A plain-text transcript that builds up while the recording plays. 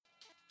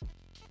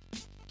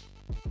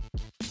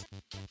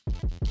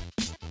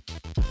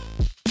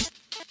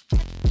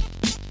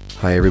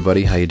Hi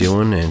everybody, how you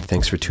doing? And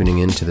thanks for tuning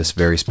in to this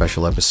very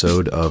special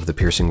episode of the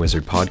Piercing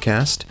Wizard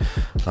podcast.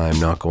 I'm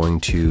not going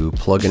to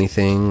plug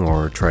anything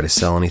or try to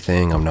sell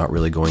anything. I'm not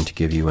really going to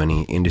give you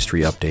any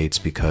industry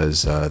updates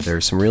because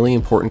there's some really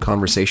important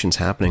conversations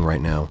happening right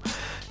now.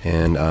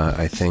 And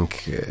I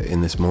think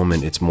in this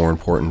moment, it's more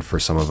important for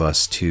some of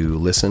us to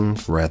listen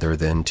rather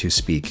than to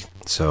speak.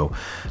 So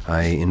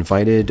I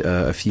invited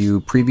a few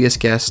previous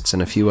guests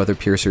and a few other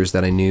piercers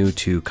that I knew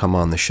to come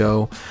on the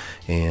show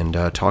and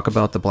talk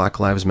about the Black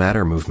Lives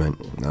Matter movement.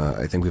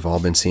 I think we've all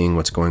been seeing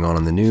what's going on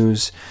in the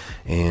news,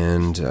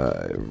 and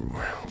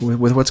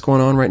with what's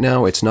going on right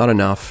now, it's not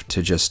enough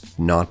to just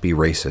not be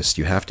racist.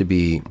 You have to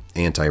be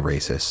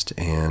anti-racist,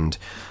 and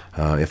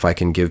if I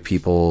can give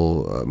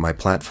people my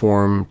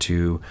platform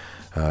to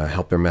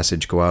help their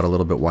message go out a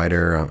little bit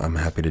wider, I'm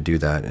happy to do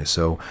that.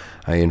 So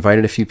I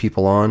invited a few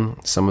people on.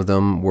 Some of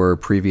them were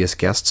previous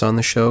guests on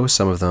the show.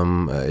 Some of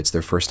them, it's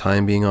their first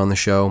time being on the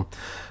show.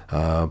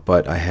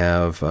 But I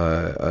have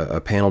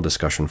a panel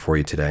discussion for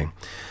you today.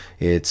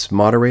 It's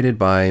moderated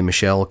by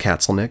Michelle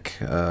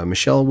Katzelnick.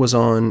 Michelle was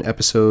on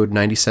episode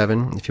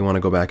 97, if you want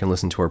to go back and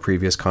listen to our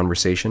previous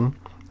conversation.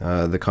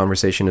 The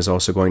conversation is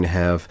also going to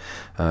have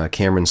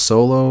Cameron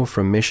Solo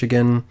from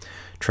Michigan,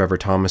 Trevor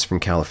Thomas from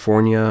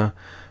California,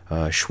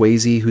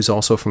 Shwazy, who's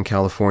also from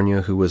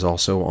California, who was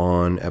also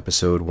on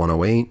episode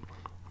 108,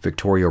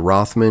 Victoria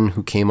Rothman,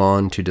 who came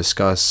on to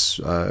discuss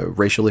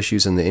racial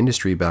issues in the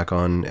industry back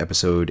on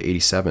episode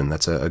 87.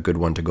 That's a good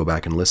one to go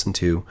back and listen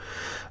to.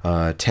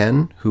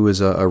 Ten, who is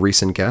a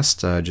recent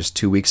guest, just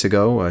 2 weeks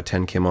ago.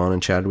 Ten came on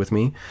and chatted with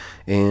me.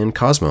 And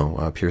Cosmo,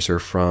 a piercer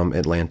from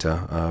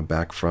Atlanta,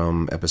 back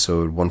from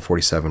episode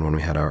 147 when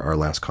we had our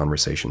last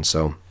conversation.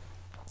 So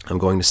I'm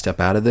going to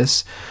step out of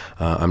this.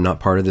 I'm not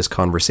part of this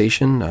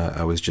conversation.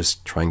 I was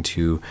just trying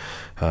to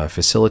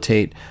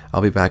facilitate.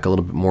 I'll be back a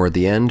little bit more at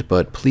the end,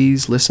 but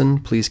please listen.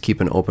 Please keep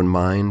an open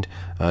mind.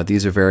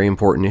 These are very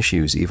important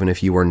issues. Even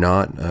if you are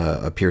not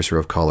a piercer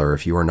of color,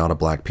 if you are not a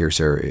black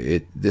piercer,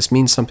 this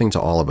means something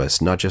to all of us,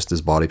 not just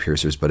as body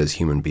piercers, but as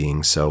human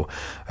beings. So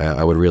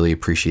I would really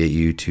appreciate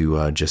you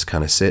to just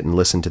kind of sit and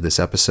listen to this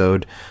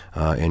episode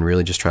and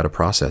really just try to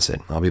process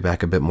it. I'll be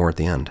back a bit more at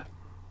the end.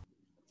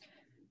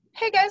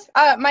 Hey guys,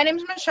 my name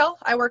is Michelle.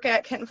 I work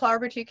at Kent and Flower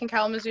Boutique in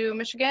Kalamazoo,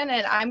 Michigan,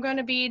 and I'm going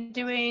to be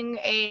doing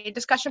a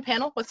discussion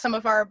panel with some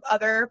of our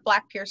other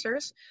black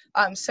piercers.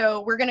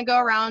 So we're going to go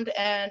around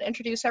and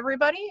introduce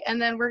everybody,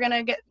 and then we're going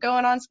to get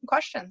going on some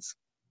questions.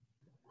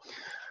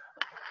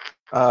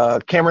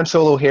 Cameron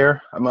Solo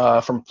here.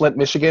 I'm from Flint,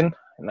 Michigan,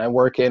 and I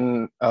work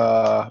in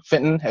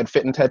Fenton at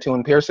Fenton Tattoo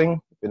and Piercing.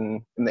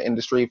 Been in the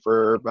industry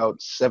for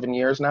about 7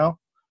 years now.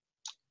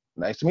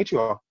 Nice to meet you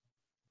all.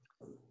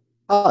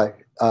 Hi,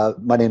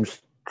 my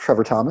name's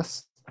Trevor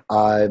Thomas.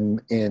 I'm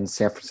in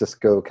San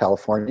Francisco,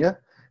 California,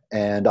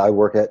 and I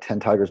work at 10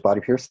 Tigers Body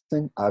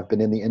Piercing. I've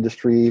been in the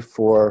industry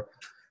for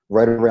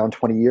right around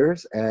 20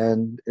 years,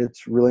 and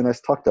it's really nice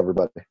to talk to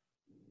everybody.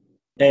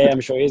 Hey, I'm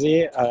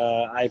Shwazy.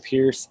 I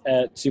pierce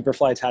at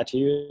Superfly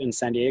Tattoo in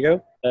San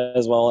Diego,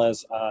 as well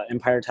as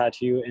Empire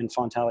Tattoo in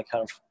Fontana,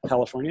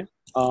 California.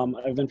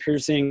 I've been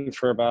piercing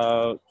for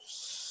about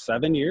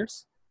 7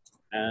 years,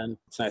 and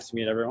it's nice to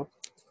meet everyone.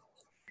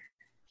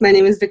 My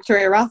name is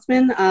Victoria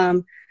Rothman.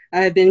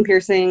 I've been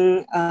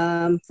piercing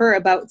for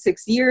about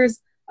 6 years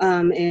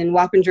in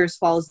Wappingers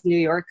Falls, New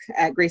York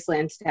at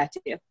Graceland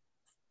Tattoo.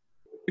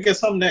 I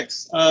guess I'm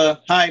next.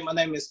 Hi, my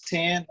name is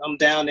Tan. I'm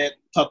down at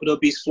Pompano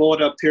Beach,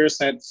 Florida. I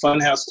pierce at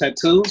Funhouse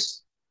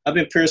Tattoos. I've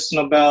been piercing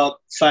about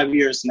 5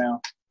 years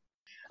now.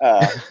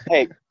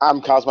 Hey,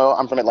 I'm Cosmo.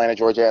 I'm from Atlanta,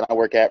 Georgia, and I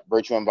work at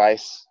Virtue and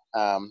Vice.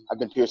 I've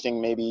been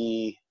piercing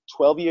maybe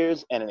 12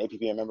 years and an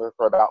APPM member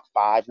for about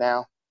 5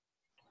 now.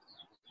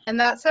 And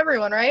that's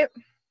everyone, right?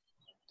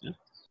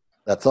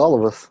 That's all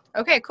of us.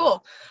 Okay,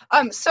 cool.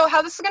 So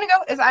how this is going to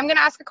go is I'm going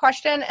to ask a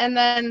question, and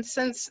then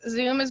since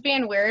Zoom is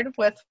being weird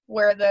with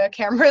where the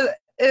camera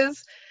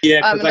is,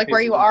 and like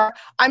where you are,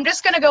 I'm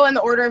just going to go in the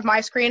order of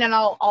my screen, and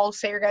I'll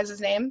say your guys'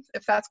 name,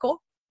 if that's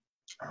cool.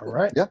 All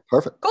right. Yeah,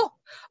 perfect. Cool.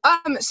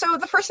 So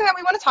the first thing that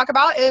we want to talk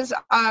about is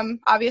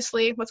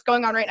obviously what's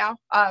going on right now.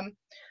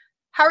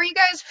 How are you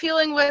guys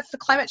feeling with the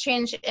climate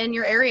change in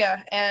your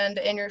area and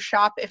in your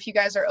shop, if you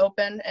guys are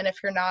open, and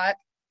if you're not,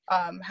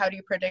 how do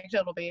you predict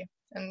it'll be?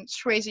 And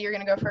Shwazy, you're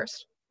going to go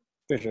first.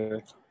 For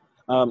sure.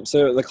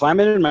 So the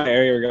climate in my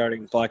area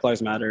regarding Black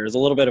Lives Matter is a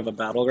little bit of a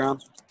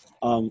battleground.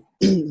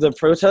 The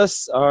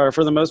protests are,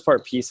 for the most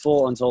part,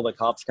 peaceful until the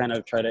cops kind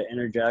of try to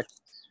interject.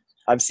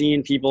 I've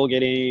seen people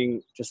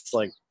getting just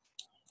like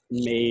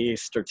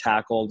maced or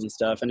tackled and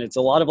stuff, and it's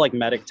a lot of like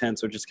medic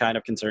tents, which is kind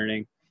of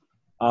concerning.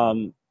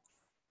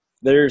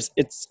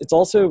 It's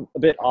also a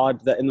bit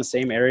odd that in the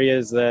same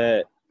areas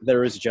that there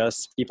was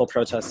just people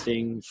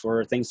protesting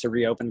for things to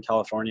reopen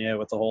California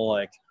with the whole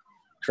like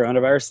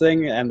coronavirus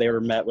thing, and they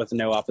were met with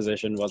no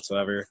opposition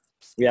whatsoever.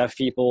 We have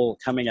people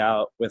coming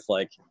out with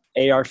like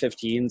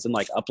AR-15s in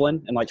like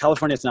Upland, and like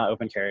California's not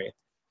open carry,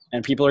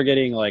 and people are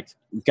getting like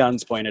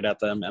guns pointed at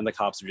them, and the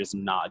cops are just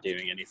not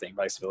doing anything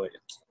by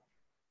civilians.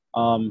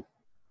 And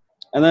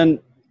then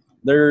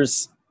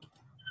there's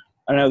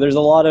I don't know, there's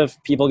a lot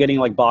of people getting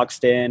like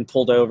boxed in,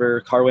 pulled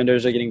over, car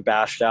windows are getting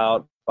bashed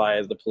out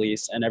by the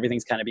police, and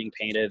everything's kind of being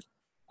painted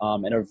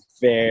in a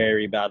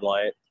very bad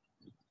light.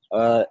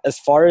 As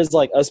far as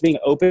like us being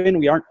open,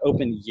 we aren't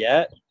open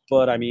yet,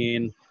 but I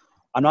mean,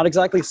 I'm not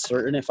exactly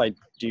certain if I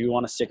do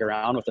want to stick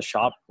around with the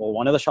shop. Well,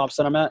 one of the shops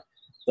that I'm at,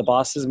 the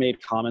boss has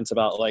made comments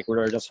about like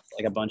we're just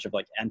like a bunch of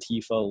like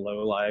Antifa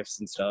lowlifes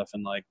and stuff,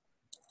 and like,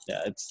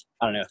 yeah, it's,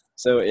 I don't know.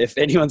 So if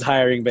anyone's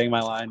hiring, bang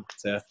my line.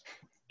 So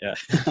yeah.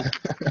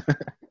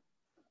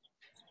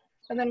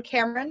 And then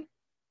Cameron.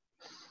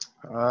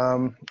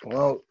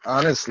 Well,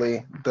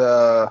 honestly,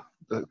 the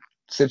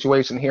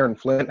situation here in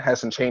Flint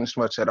hasn't changed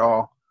much at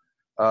all.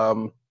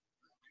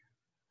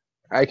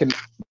 I can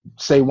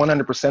say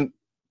 100%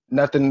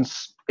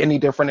 nothing's any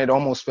different. It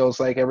almost feels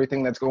like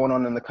everything that's going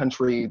on in the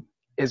country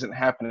isn't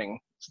happening.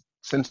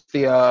 Since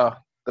the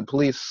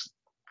police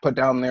put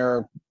down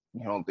their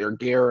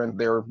gear and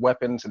their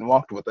weapons and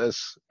walked with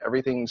us,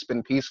 everything's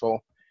been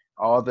peaceful.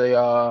 All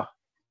the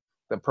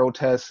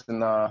protests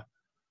and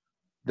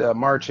the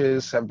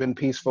marches have been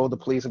peaceful. The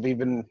police have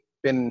even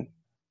been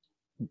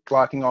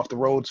blocking off the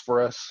roads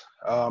for us.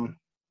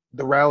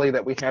 The rally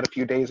that we had a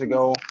few days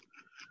ago,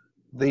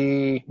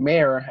 the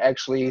mayor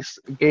actually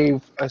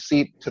gave a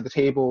seat to the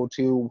table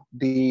to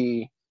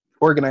the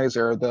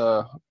organizer of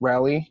the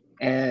rally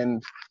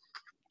and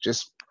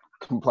just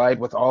complied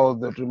with all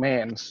of the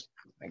demands,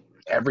 like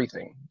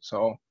everything.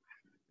 So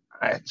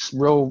it's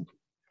real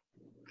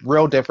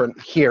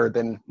different here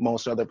than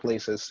most other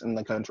places in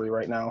the country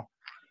right now.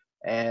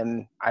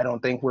 And I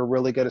don't think we're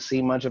really going to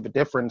see much of a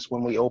difference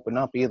when we open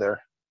up either.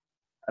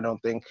 I don't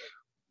think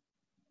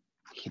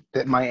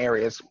that my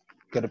area is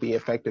going to be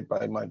affected by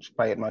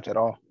it much at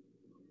all.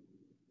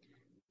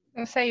 I'm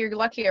going to say you're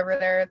lucky over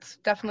there. It's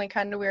definitely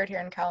kind of weird here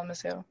in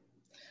Kalamazoo.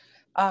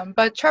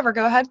 But Trevor,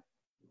 go ahead.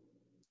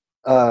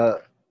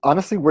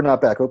 Honestly, we're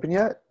not back open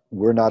yet.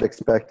 We're not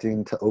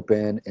expecting to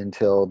open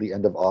until the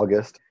end of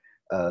August.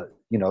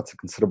 It's a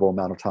considerable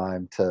amount of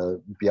time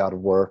to be out of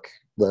work.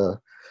 The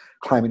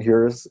climate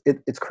here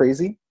it's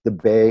crazy. The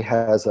Bay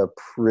has a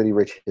pretty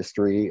rich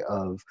history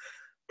of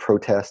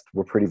protest.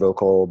 We're pretty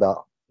vocal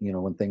about,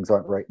 when things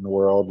aren't right in the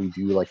world. We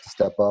do like to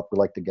step up. We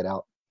like to get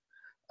out.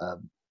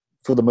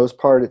 For the most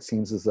part, it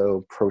seems as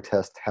though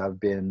protests have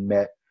been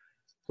met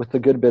with a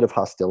good bit of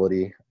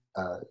hostility.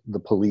 The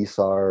police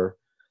are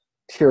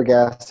tear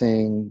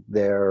gassing.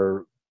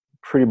 They're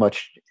pretty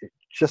much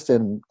just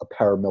in a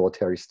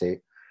paramilitary state.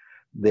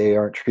 They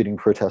aren't treating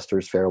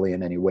protesters fairly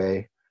in any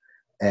way.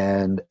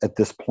 And at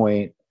this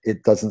point,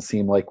 it doesn't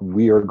seem like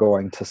we are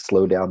going to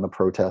slow down the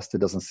protest.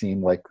 It doesn't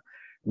seem like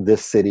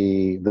this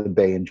city, the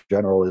Bay in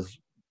general, is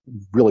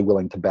really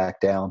willing to back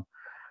down.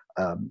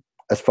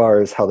 As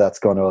far as how that's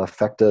going to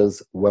affect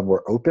us when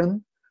we're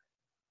open,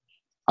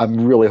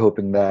 I'm really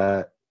hoping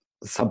that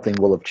something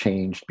will have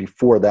changed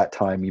before that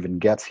time even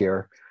gets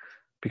here,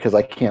 because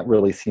I can't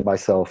really see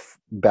myself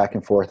back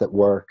and forth at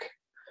work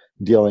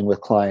dealing with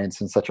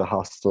clients in such a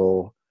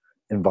hostile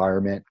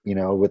environment,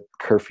 with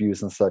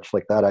curfews and such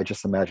like that. I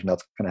just imagine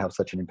that's going to have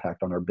such an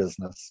impact on our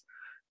business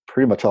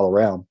pretty much all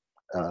around.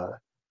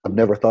 I've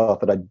never thought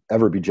that I'd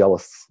ever be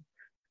jealous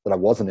that I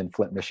wasn't in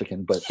Flint,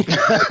 Michigan, but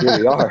here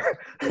we are.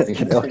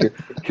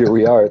 Here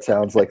we are. It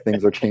sounds like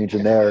things are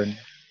changing there, and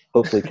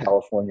hopefully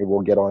California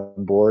will get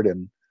on board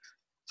and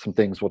some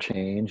things will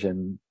change,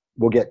 and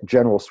we'll get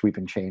general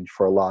sweeping change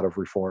for a lot of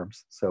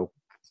reforms. So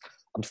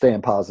I'm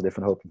staying positive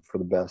and hoping for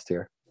the best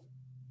here.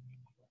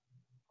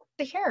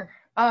 To hear.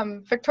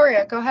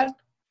 Victoria, go ahead.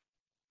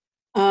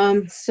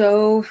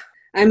 So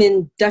I'm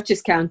in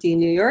Dutchess County,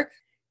 New York,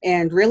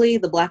 and really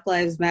the Black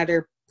Lives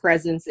Matter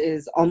presence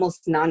is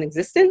almost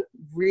non-existent.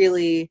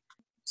 Really,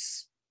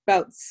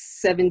 about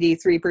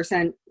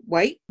 73%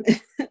 white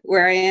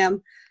where I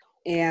am,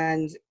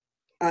 and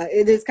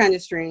it is kind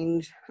of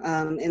strange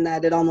in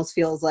that it almost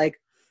feels like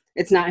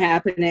it's not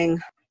happening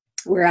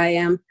where I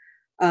am.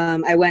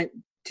 I went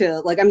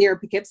to, I'm near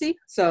Poughkeepsie,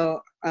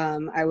 so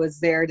I was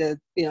there to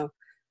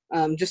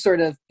just sort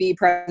of be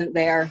present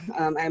there.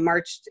 I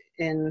marched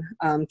in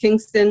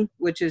Kingston,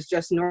 which is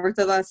just north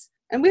of us,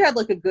 and we had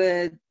a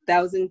good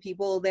 1,000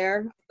 people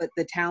there. But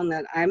the town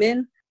that I'm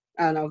in,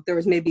 I don't know, there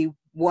was maybe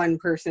one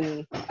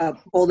person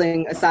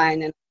holding a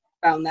sign, and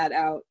found that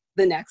out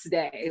the next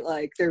day.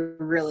 There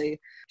were really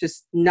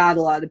just not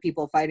a lot of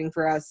people fighting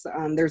for us.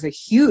 There's a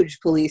huge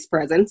police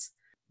presence.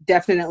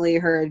 Definitely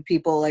heard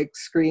people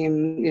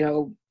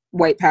scream,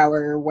 white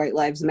power, white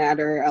lives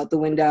matter out the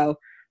window.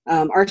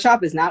 Our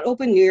shop is not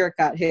open. New York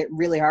got hit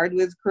really hard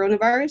with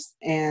coronavirus,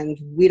 and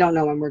we don't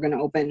know when we're going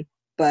to open,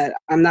 but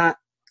I'm not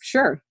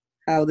sure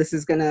how this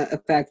is going to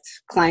affect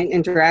client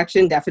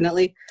interaction.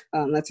 Definitely.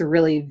 That's a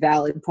really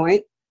valid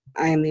point.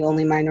 I am the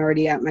only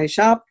minority at my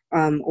shop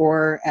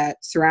or at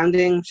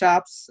surrounding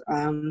shops.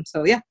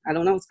 So yeah, I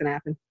don't know what's going to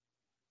happen.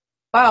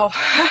 Wow.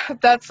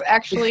 That's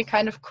actually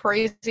kind of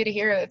crazy to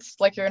hear. It's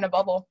like you're in a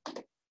bubble.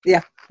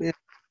 Yeah.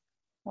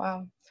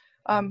 Wow.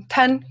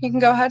 Penn, you can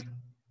go ahead.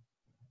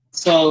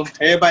 So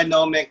everybody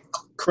know I'm in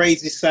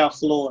crazy South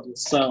Florida.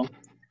 So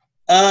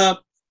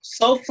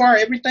so far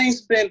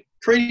everything's been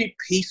pretty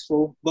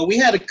peaceful, but we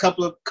had a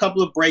couple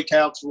of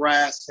breakouts,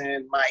 riots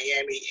in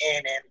Miami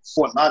and in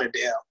Fort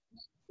Lauderdale,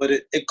 but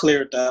it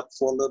cleared up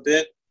for a little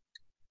bit.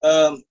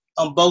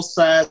 On both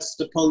sides,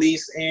 the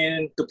police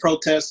and the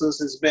protesters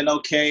has been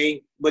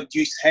okay, but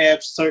you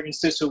have certain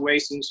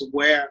situations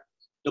where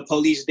the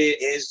police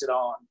did edge it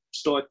on,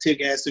 start tear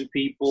gassing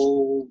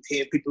people,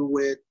 hit people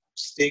with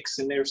sticks,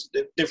 and there's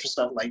different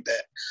stuff like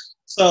that.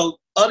 So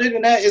other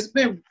than that, it's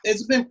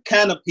been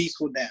kind of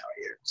peaceful down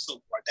here so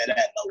far that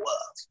I know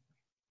of.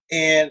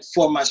 And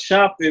for my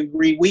shop,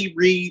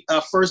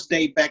 our first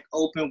day back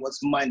open was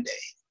Monday,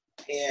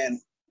 and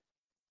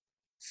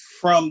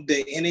from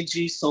the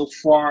energy so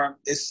far,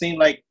 it seemed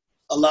like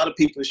a lot of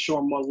people are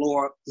showing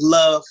more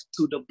love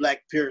to the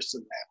Black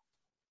Pearson now.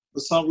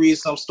 For some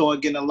reason, I'm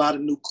starting getting a lot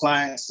of new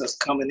clients that's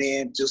coming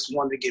in just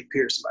wanting to get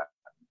pierced by.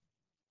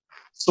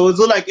 So it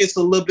looks like it's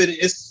a little bit.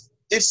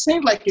 It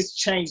seems like it's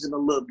changing a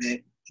little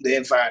bit, the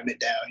environment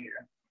down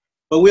here,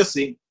 but we'll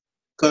see.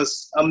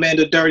 Because I'm in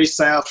the dirty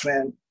South,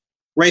 and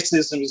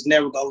racism is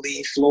never gonna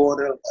leave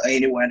Florida or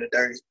anywhere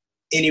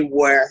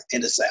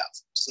in the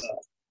South. So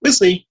we'll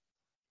see.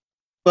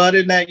 But other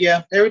than that,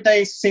 yeah,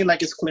 everything seems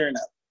like it's clearing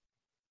up.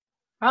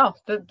 Wow,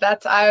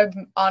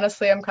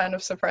 I'm kind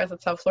of surprised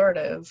that's how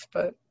Florida is,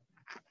 but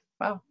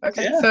wow.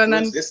 Okay, Yeah, so and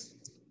then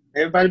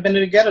everybody been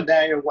together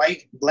down here,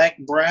 white, black,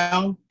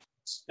 brown,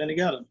 been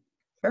together.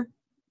 sure.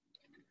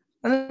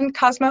 And then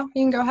Cosmo,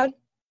 you can go ahead.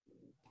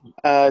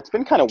 It's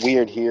been kind of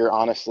weird here,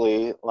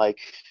 honestly. Like,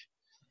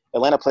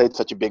 Atlanta played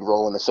such a big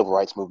role in the civil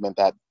rights movement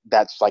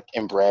that's like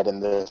inbred in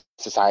the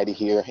society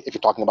here, if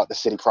you're talking about the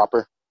city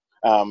proper.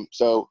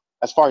 So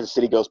as far as the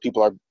city goes,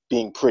 people are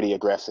being pretty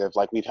aggressive.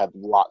 Like, we've had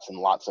lots and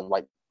lots of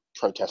like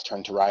protests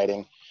turn to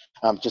rioting,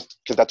 just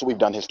because that's what we've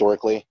done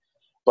historically.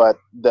 But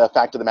the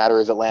fact of the matter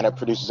is Atlanta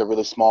produces a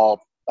really small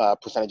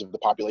percentage of the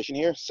population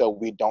here, so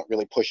we don't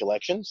really push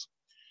elections.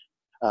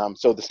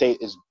 So the state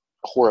is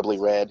horribly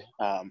red,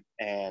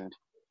 and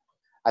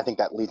I think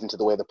that leads into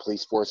the way the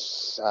police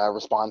force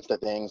responds to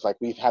things. Like,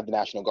 we've had the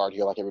National Guard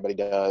here like everybody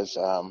does.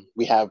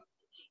 We have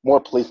more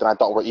police than I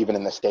thought were even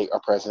in the state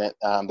are present.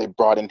 They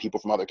brought in people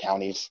from other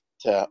counties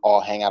to all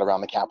hang out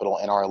around the Capitol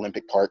and our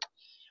Olympic Park.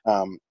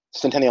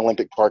 Centennial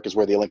Olympic Park is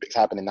where the Olympics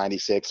happened in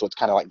 '96, so it's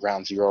kind of like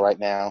ground zero right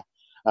now.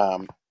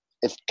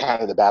 It's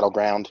kind of the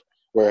battleground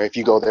where if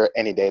you go there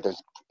any day, there's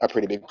a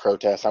pretty big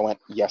protest. I went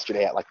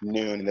yesterday at like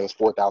noon, and there was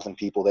 4,000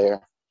 people there.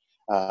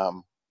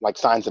 Like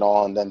signs and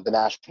all, and then the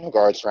National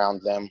Guard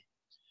surrounds them.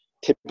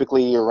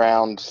 Typically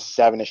around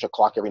 7-ish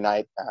o'clock every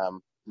night,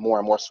 more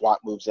and more SWAT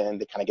moves in.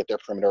 They kind of get their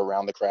perimeter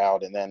around the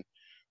crowd, and then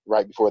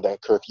right before the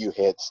curfew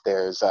hits,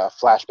 there's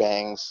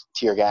flashbangs,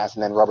 tear gas,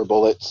 and then rubber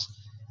bullets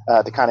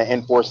to kind of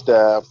enforce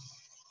the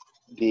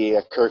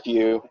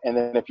curfew. And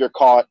then if you're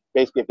caught,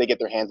 basically if they get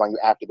their hands on you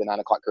after the 9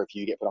 o'clock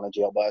curfew, you get put on a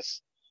jail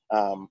bus.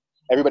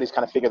 Everybody's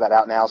kind of figured that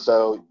out now,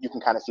 so you can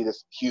kind of see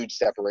this huge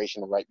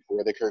separation right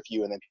before the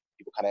curfew, and then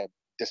people kind of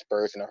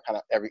disperse and are kind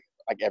of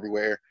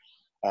everywhere.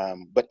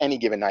 But any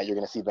given night, you're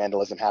going to see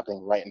vandalism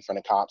happening right in front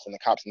of cops, and the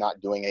cops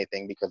not doing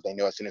anything because they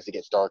know as soon as it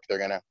gets dark, they're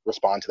going to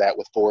respond to that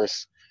with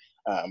force.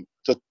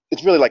 So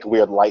it's really like a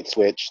weird light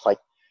switch. Like,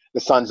 the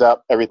sun's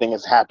up, everything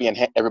is happy,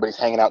 and everybody's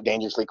hanging out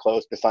dangerously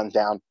close. The sun's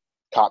down,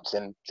 cops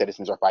and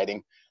citizens are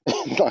fighting.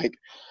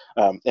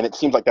 And it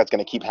seems like that's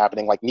going to keep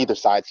happening. Like, neither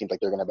side seems like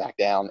they're going to back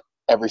down.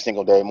 Every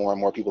single day, more and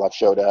more people have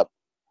showed up,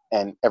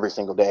 and every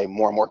single day,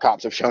 more and more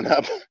cops have shown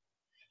up.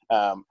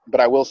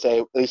 But I will say,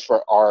 at least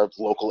for our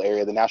local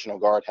area, the National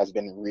Guard has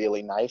been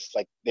really nice.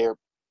 Like, they're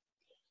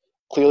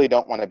clearly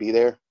don't want to be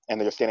there, and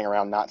they're just standing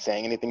around not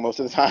saying anything most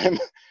of the time,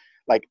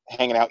 like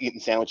hanging out, eating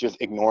sandwiches,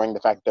 ignoring the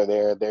fact that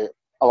they're there.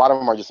 A lot of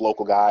them are just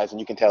local guys, and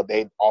you can tell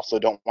they also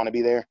don't want to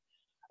be there.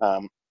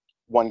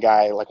 One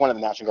guy, like one of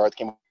the National Guards,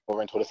 came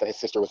over and told us that his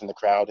sister was in the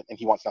crowd, and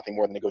he wants nothing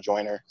more than to go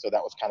join her. So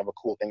that was kind of a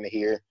cool thing to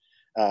hear.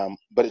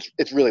 But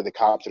it's really the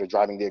cops that are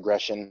driving the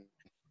aggression.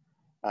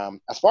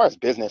 As far as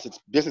business, it's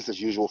business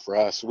as usual for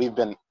us. We've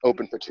been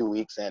open for 2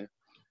 weeks, and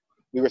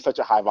we were such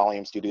a high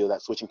volume studio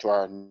that switching to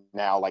our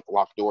now like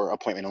locked door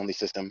appointment only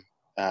system,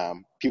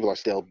 people are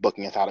still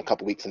booking us out a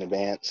couple weeks in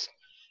advance.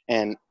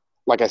 And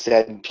like I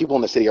said, people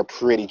in the city are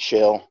pretty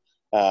chill.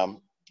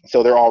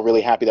 So they're all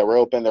really happy that we're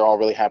open. They're all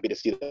really happy to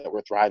see that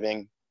we're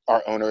thriving.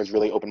 Our owner is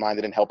really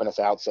open-minded and helping us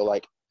out. So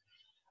like,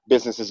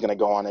 business is going to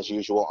go on as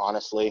usual,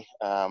 honestly.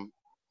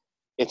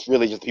 It's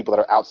really just the people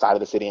that are outside of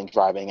the city and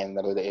driving in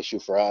that are the issue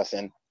for us.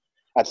 And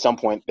at some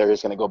point, they're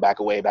just going to go back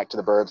to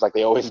the burbs like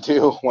they always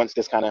do once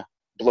this kind of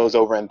blows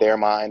over in their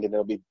mind, and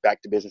it'll be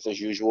back to business as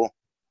usual.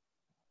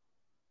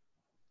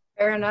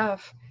 Fair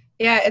enough.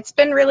 Yeah, it's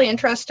been really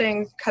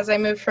interesting because I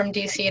moved from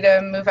DC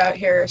to move out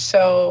here.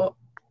 So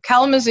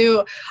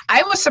Kalamazoo,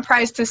 I was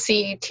surprised to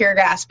see tear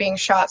gas being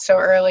shot so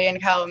early in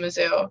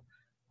Kalamazoo.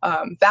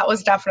 That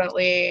was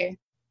definitely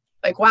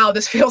like, wow,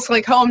 this feels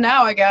like home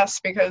now, I guess,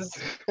 because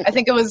I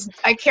think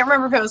I can't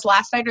remember if it was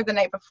last night or the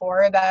night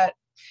before that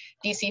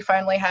DC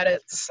finally had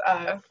its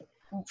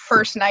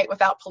first night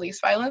without police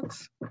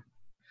violence.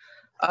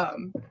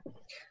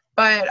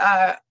 But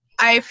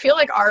I feel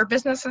like our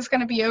business is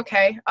going to be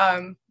okay.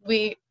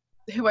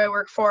 who I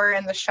work for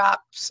and the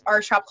shops,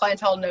 our shop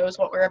clientele knows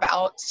what we're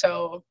about.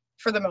 So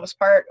for the most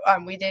part,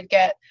 we did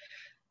get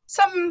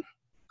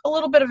a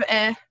little bit of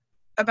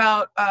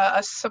about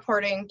us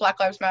supporting Black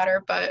Lives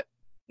Matter, but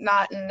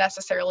not in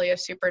necessarily a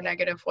super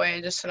negative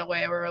way, just in a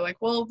way where we're like,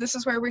 well, this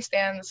is where we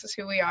stand, this is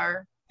who we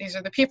are, these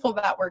are the people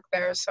that work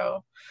there,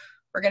 so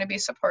we're going to be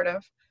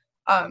supportive.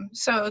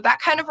 So that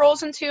kind of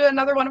rolls into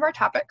another one of our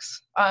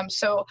topics.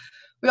 So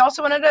we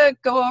also wanted to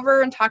go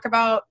over and talk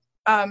about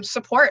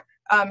support.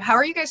 How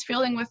are you guys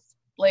feeling with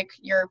like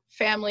your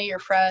family, your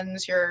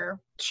friends, your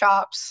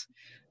shops?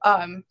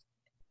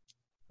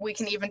 We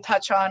can even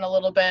touch on a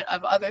little bit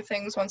of other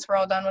things once we're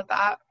all done with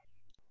that.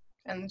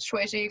 And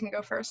Shweja, you can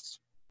go first.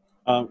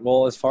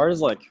 Well, as far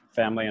as like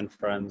family and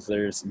friends,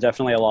 there's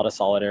definitely a lot of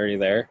solidarity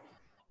there.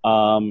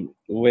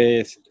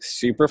 With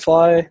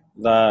Superfly,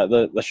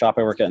 the shop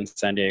I work at in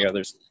San Diego,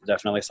 there's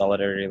definitely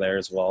solidarity there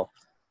as well.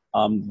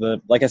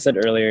 Like I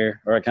said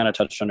earlier, or I kind of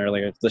touched on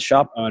earlier, the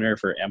shop owner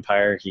for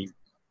Empire, he's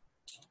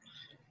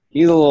a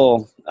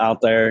little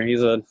out there.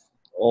 He's a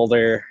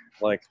older,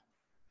 like,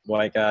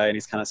 white guy, and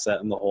he's kind of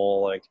set in the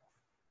whole, like,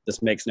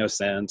 this makes no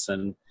sense,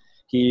 and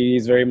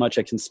he's very much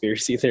a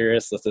conspiracy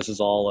theorist that this is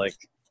all, like,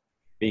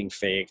 being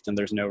faked, and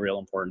there's no real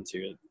importance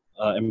to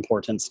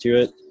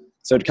it.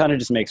 So it kind of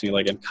just makes me,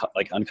 like,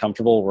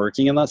 uncomfortable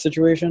working in that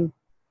situation,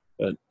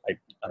 but I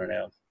don't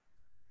know. At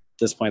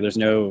this point, there's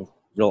no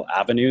real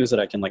avenues that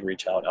I can, like,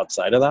 reach out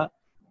outside of that,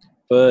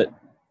 but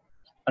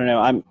I don't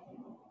know.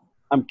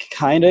 I'm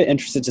kind of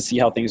interested to see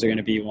how things are going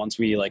to be once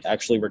we like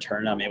actually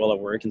return. I'm able to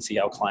work and see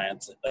how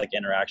clients like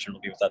interaction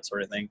will be with that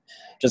sort of thing.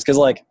 Just because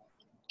like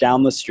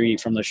down the street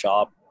from the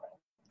shop,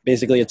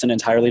 basically it's an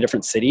entirely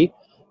different city,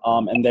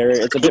 and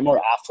it's a bit more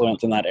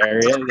affluent than that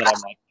area that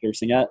I'm like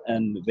piercing at,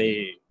 and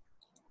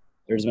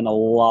there's been a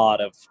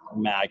lot of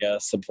MAGA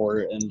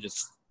support and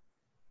just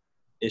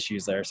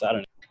issues there. So I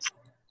don't know.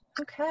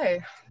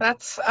 Okay,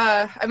 that's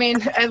I mean,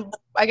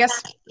 I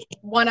guess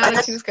 1 out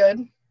of 2 is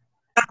good.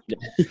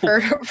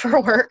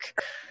 for work.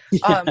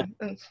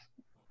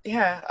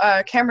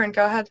 Cameron,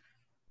 go ahead.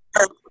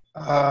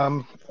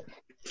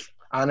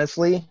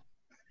 Honestly,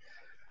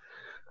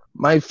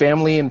 my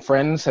family and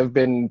friends have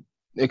been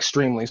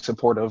extremely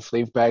supportive.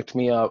 They've backed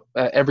me up.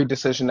 Every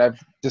decision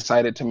I've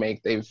decided to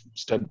make, they've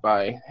stood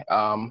by.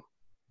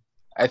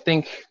 I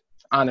think,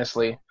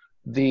 honestly,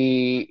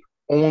 the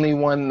only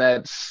one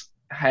that's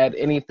had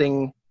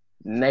anything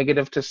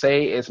negative to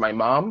say is my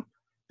mom,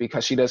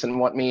 because she doesn't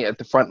want me at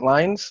the front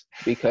lines,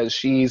 because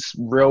she's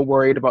real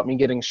worried about me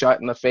getting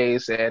shot in the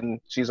face, and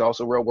she's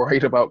also real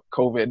worried about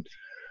COVID.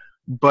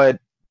 But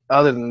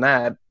other than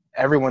that,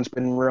 everyone's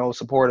been real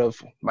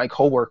supportive. My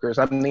coworkers,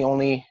 I'm the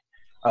only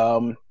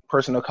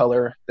person of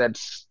color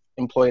that's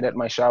employed at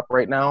my shop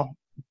right now,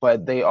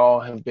 but they all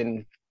have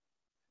been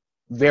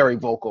very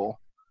vocal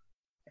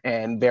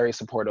and very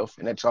supportive,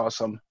 and it's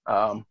awesome.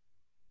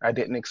 I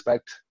didn't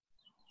expect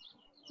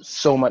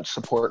so much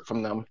support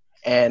from them,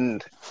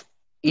 and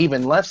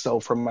even less so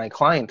from my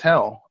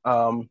clientele.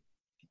 Out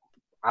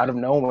of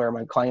nowhere,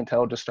 my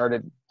clientele just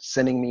started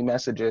sending me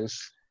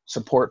messages,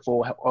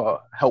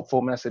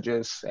 helpful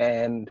messages,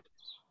 and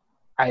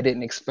I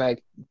didn't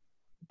expect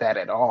that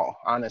at all,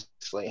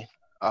 honestly.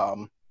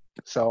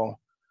 So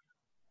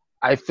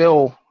I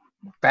feel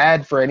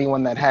bad for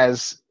anyone that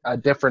has a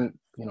different,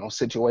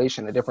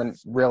 situation, a different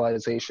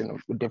realization,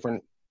 a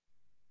different,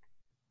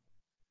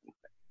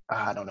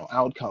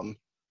 outcome,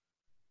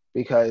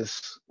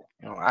 because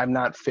I'm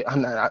not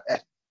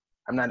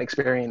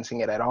experiencing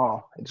it at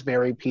all. It's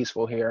very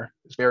peaceful here.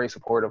 It's very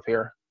supportive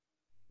here.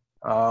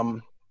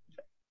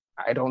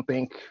 I don't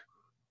think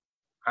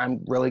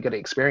I'm really going to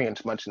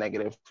experience much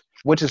negative,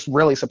 which is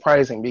really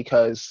surprising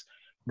because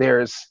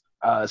there's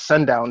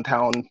Sundown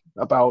Town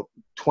about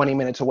 20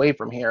 minutes away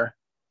from here.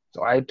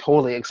 So I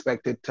totally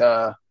expected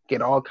to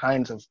get all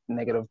kinds of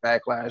negative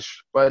backlash,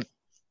 but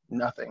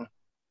nothing.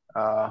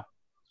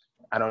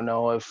 I don't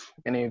know if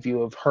any of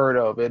you have heard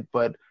of it,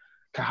 but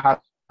Cohata,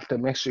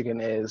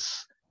 Michigan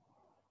is,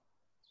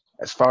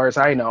 as far as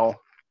I know,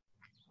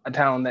 a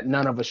town that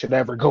none of us should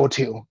ever go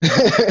to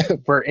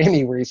for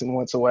any reason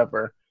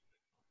whatsoever.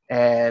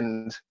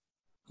 And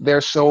they're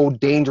so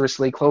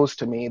dangerously close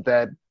to me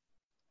that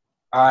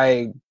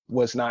I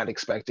was not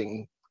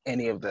expecting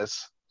any of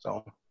this.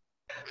 So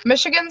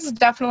Michigan's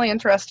definitely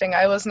interesting.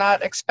 I was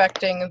not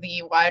expecting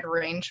the wide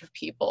range of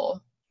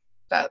people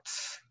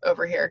that's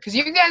over here, because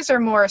you guys are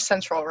more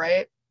central,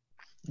 right?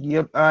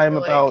 Yep, I'm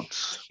like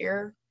about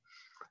here.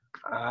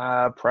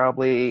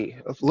 Probably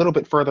a little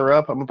bit further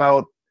up. I'm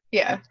about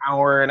an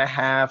hour and a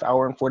half,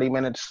 hour and 40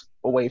 minutes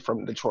away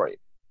from Detroit.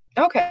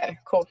 Okay,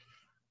 cool.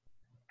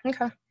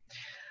 Okay.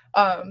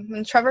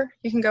 And Trevor,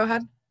 you can go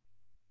ahead.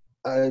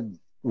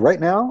 Right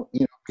now,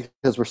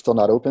 because we're still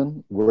not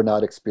open, we're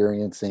not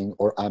experiencing,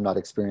 or I'm not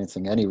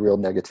experiencing any real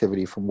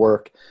negativity from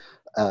work.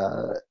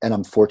 And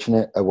I'm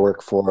fortunate. I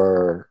work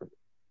for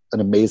an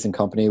amazing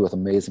company with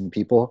amazing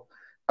people.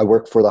 I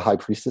work for the High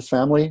Priestess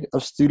family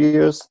of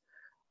studios,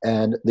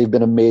 and they've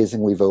been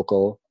amazingly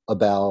vocal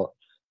about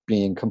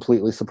being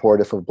completely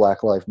supportive of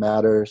Black Lives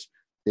Matters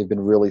They've been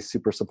really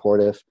super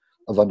supportive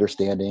of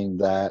understanding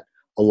that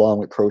along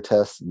with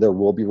protests, there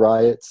will be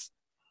riots.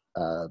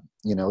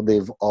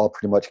 They've all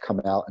pretty much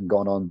come out and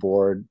gone on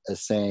board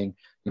as saying,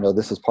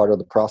 this is part of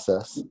the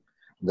process,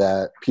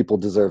 that people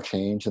deserve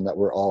change and that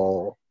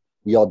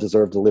we all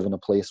deserve to live in a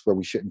place where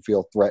we shouldn't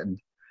feel threatened.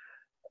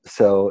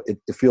 So it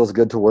feels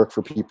good to work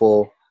for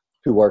people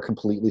who are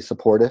completely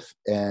supportive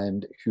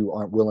and who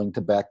aren't willing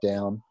to back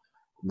down,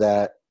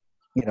 that,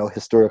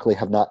 historically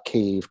have not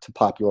caved to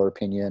popular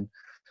opinion,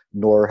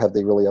 nor have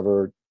they really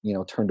ever,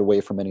 turned away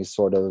from any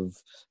sort of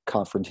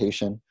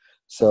confrontation.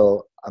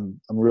 So I'm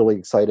really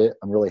excited.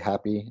 I'm really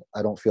happy.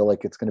 I don't feel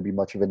like it's going to be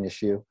much of an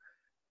issue.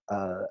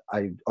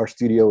 Our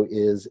studio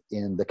is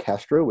in the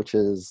Castro, which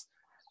has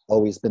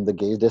always been the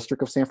gay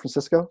district of San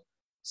Francisco.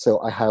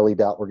 So I highly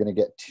doubt we're going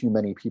to get too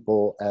many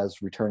people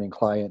as returning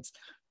clients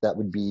that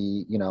would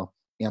be,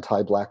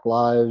 anti-Black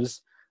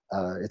lives.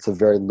 It's a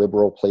very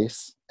liberal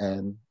place,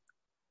 and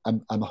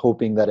I'm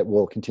hoping that it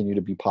will continue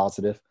to be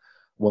positive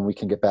when we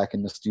can get back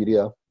in the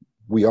studio.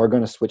 We are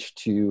going to switch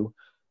to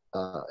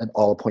an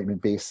all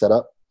appointment-based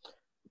setup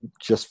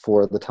just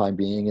for the time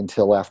being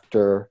until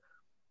after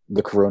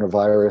the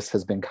coronavirus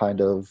has been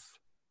kind of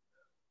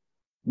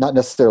not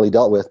necessarily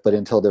dealt with, but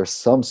until there's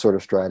some sort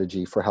of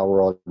strategy for how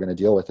we're all going to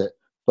deal with it.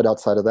 But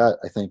outside of that,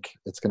 I think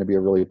it's going to be a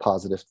really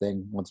positive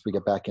thing once we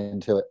get back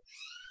into it.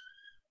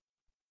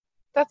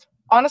 That's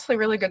honestly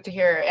really good to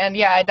hear. And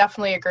yeah, I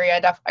definitely agree.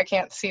 I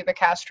can't see the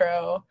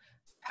Castro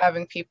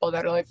having people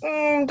that are like,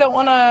 don't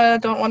want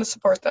to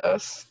support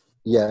those.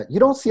 Yeah, you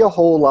don't get a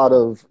whole lot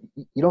of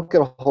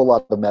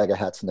MAGA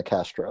hats in the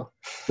Castro.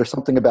 There's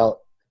something about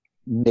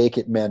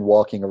naked men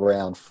walking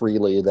around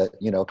freely that,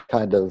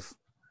 kind of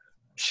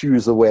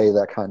shoos away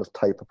that kind of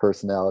type of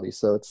personality.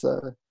 So it's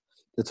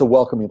a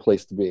welcoming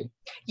place to be.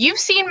 You've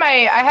seen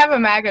I have a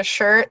MAGA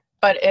shirt,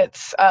 but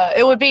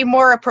it would be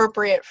more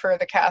appropriate for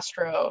the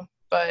Castro,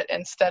 but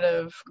instead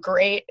of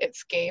great,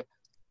 it's Gape.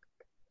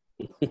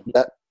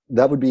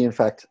 That would be, in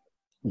fact,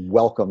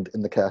 welcomed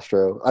in the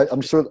Castro.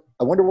 I'm sure.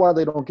 I wonder why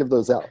they don't give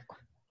those out.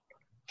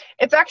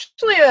 It's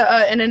actually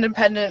an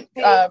independent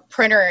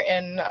printer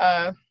in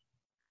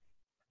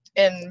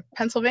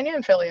Pennsylvania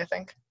and Philly, I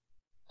think.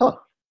 Huh.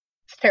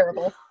 It's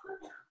terrible.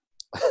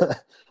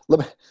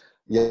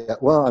 Yeah.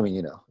 Well, I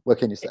mean, what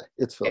can you say?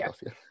 It's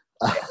Philadelphia.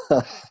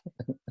 Yeah.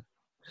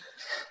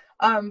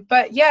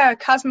 But yeah,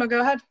 Cosmo,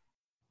 go ahead.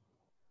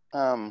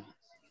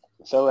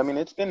 So, I mean,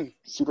 it's been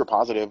super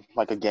positive.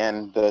 Like,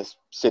 again, the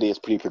city is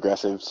pretty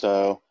progressive,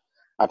 so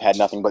I've had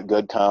nothing but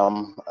good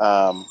come.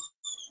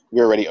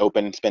 We're already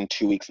open. It's been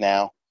 2 weeks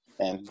now,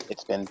 and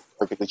it's been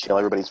perfectly chill.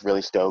 Everybody's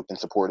really stoked and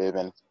supportive,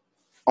 and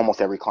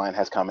almost every client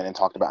has come in and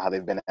talked about how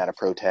they've been at a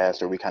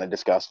protest, or we kind of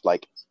discussed,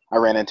 like, I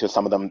ran into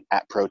some of them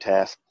at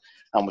protest,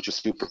 which was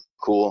super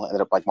cool.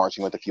 Ended up, like,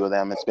 marching with a few of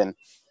them. It's been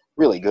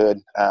really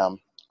good.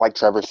 Like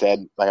Trevor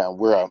said,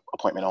 we're a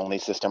appointment-only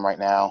system right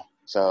now,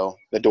 so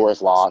the door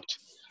is locked.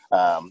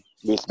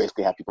 We just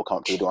basically have people come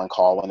up to the door and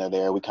call when they're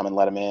there. We come and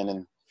let them in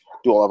and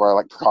do all of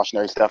our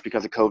precautionary stuff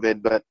because of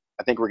COVID. But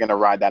I think we're going to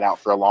ride that out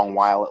for a long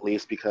while at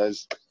least,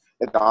 because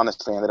it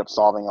honestly ended up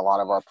solving a lot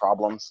of our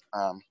problems.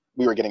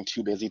 We were getting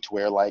too busy to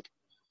where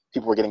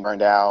people were getting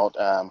burned out.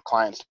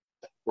 Clients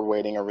were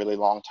waiting a really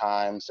long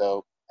time.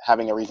 So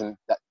having a reason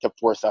to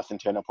force us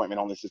into an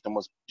appointment-only system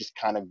was just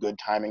kind of good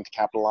timing to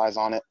capitalize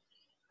on it.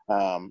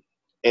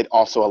 It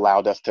also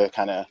allowed us to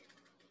kind of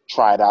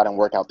try it out and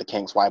work out the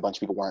kinks why a bunch of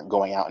people weren't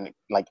going out and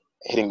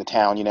hitting the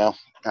town,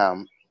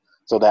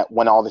 so that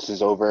when all this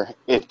is over,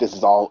 if this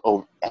is all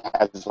over,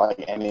 has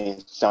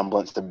any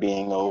semblance to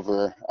being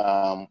over,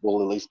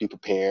 we'll at least be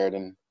prepared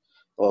and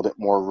a little bit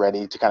more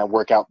ready to kind of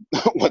work out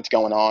what's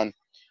going on.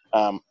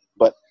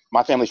 But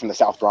my family's from the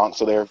South Bronx,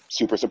 so they're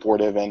super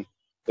supportive and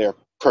they're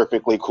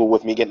perfectly cool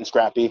with me getting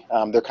scrappy.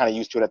 They're kind of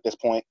used to it at this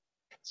point.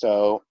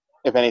 So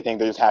if anything,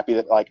 they're just happy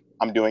that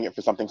I'm doing it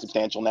for something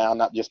substantial now,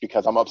 not just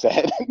because I'm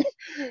upset.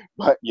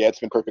 But yeah, it's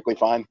been perfectly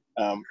fine.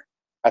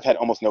 I've had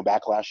almost no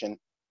backlash, and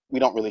we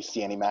don't really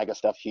see any MAGA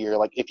stuff here.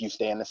 If you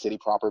stay in the city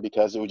proper,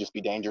 because it would just be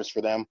dangerous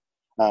for them.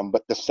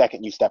 But the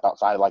second you step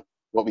outside,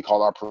 what we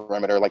call our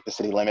perimeter, the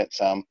city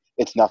limits,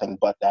 it's nothing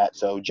but that.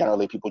 So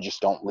generally, people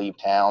just don't leave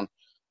town.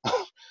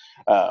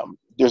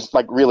 There's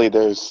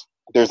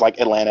there's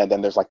Atlanta,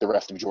 then there's the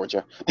rest of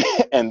Georgia,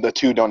 and the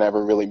two don't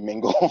ever really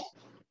mingle.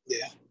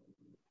 Yeah.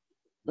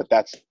 But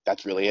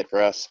that's really it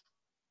for us.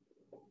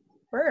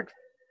 Word.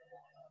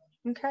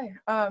 Okay.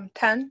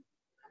 10.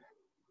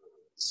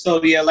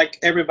 So yeah, like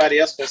everybody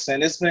else was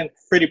saying, it's been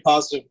pretty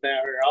positive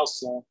down here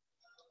also.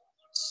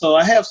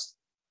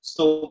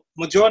 So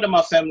majority of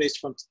my family is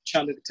from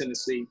Chattanooga,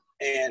 Tennessee,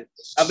 and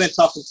I've been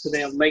talking to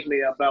them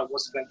lately about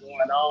what's been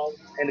going on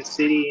in the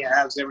city and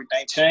how's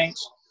everything changed.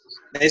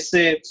 They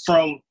said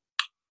from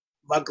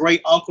my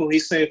great uncle, he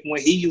said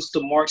when he used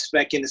to march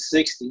back in the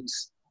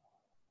 60s,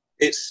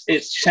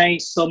 it's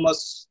changed so much.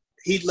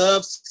 He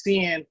loves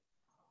seeing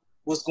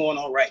what's going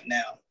on right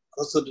now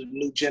because of the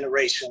new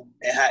generation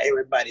and how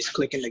everybody's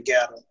clicking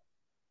together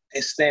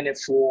and standing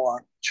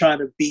for trying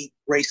to beat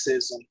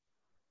racism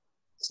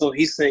So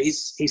he said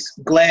he's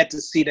glad to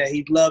see that.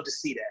 He'd love to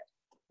see that.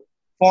 As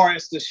far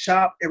as the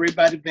shop,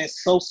 everybody been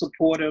so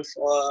supportive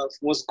of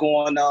what's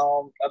going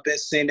on. I've been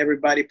seeing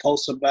everybody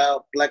post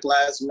about Black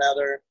Lives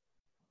Matter.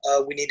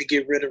 We need to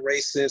get rid of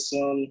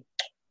racism.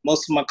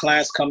 Most of my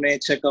clients come in,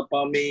 check up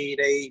on me.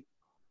 They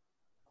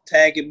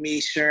tagging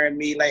me, sharing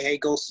me, like, hey,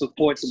 go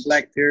support the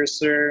Black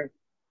Piercer,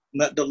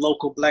 the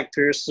local Black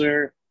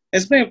Piercer.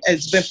 It's been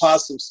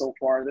positive so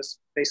far. That's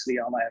basically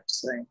all I have to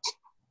say.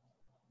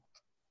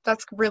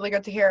 That's really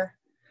good to hear.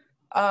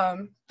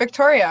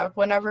 Victoria,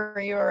 whenever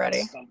you are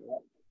ready.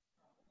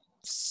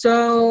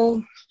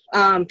 So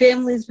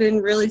family's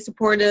been really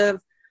supportive.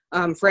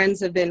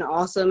 Friends have been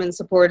awesome and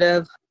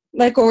supportive.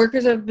 My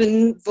coworkers have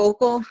been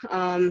vocal.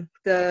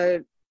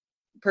 The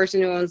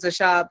person who owns the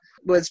shop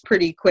was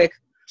pretty quick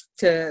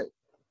to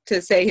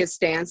say his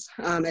stance,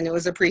 and it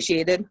was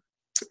appreciated.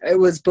 It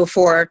was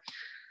before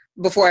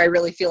I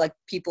really feel like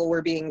people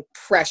were being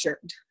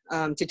pressured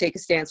to take a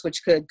stance,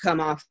 which could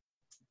come off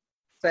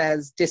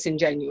as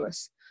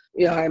disingenuous.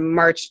 You know, I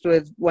marched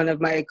with one of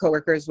my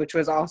coworkers, which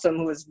was awesome,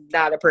 who was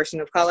not a person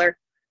of color.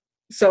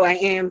 So I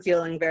am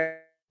feeling very,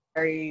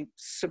 very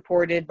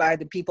supported by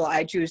the people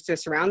I choose to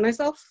surround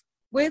myself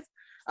with.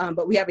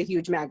 But we have a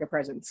huge MAGA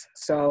presence.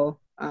 So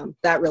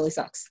that really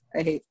sucks.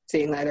 I hate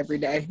seeing that every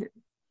day.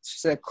 It's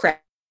just a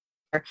crap.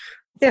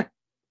 Yeah.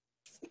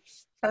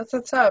 That's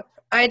what's up.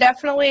 I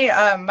definitely,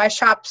 my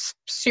shop's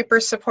super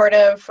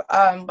supportive.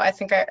 I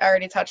think I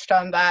already touched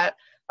on that.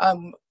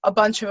 A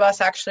bunch of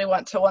us actually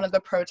went to one of the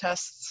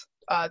protests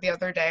the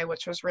other day,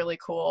 which was really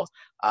cool.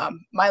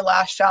 My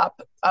last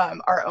shop,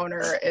 our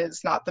owner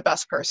is not the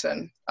best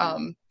person.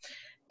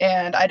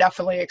 And I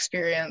definitely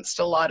experienced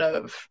a lot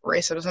of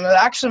racism. And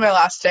actually my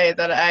last day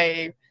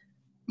that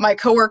my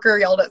coworker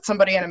yelled at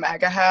somebody in a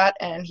MAGA hat,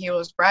 and he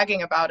was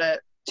bragging about it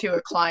to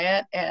a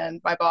client,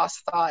 and my boss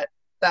thought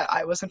that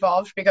I was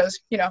involved because,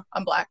 you know,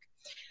 I'm Black.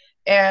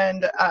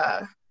 And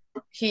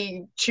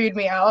he chewed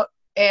me out.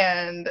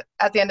 And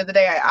at the end of the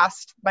day, I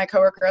asked my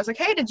coworker, I was like,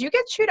 hey, did you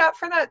get chewed out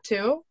for that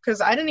too? Because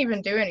I didn't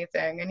even do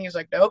anything. And he was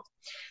like, nope.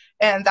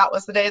 And that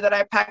was the day that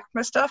I packed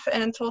my stuff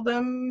and told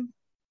them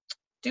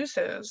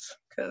deuces,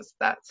 because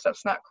that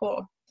stuff's not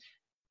cool.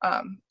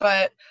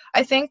 But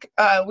I think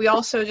we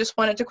also just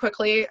wanted to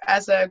quickly,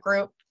 as a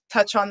group,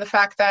 touch on the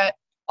fact that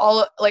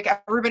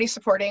everybody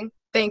supporting.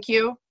 Thank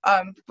you.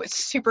 Was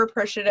super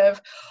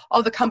appreciative.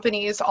 All the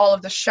companies, all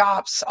of the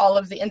shops, all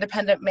of the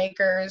independent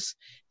makers.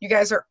 You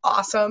guys are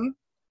awesome.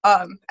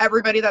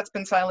 Everybody that's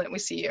been silent, we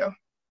see you.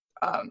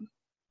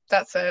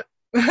 That's it.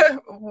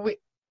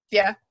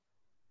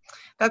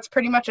 That's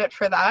pretty much it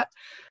for that.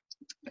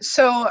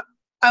 So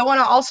I want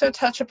to also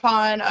touch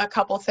upon a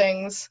couple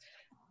things.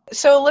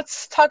 So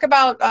let's talk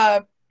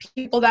about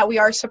people that we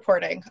are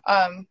supporting.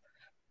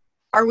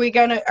 Are we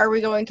going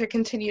to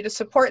continue to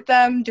support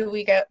them? Do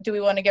we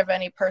want to give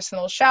any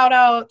personal shout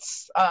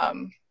outs?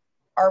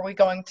 Are we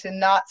going to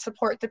not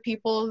support the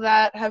people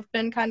that have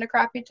been kind of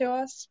crappy to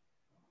us?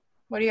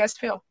 What do you guys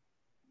feel?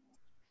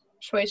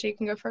 Shweta, you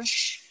can go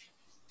first.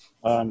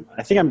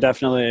 I think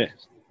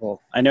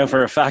I know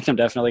for a fact I'm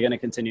definitely going to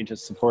continue to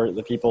support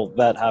the people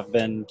that have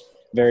been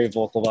very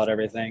vocal about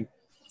everything.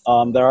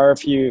 There are a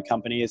few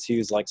companies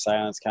whose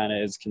silence kind of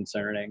is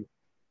concerning.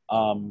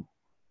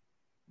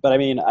 But I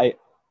mean,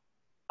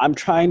 I'm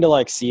trying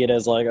to see it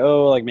as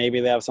maybe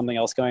they have something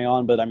else going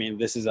on, but I mean,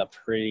 this is a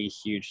pretty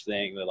huge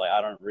thing that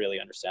I don't really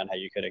understand how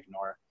you could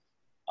ignore.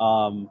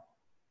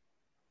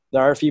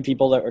 There are a few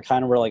people that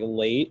were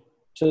late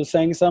to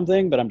saying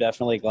something, but I'm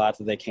definitely glad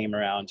that they came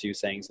around to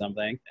saying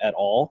something at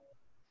all.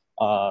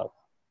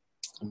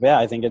 Yeah,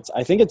 I think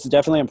it's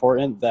definitely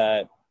important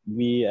that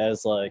we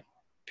as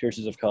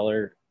piercers of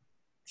color,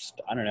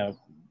 I don't know,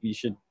 we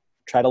should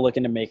try to look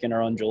into making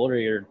our own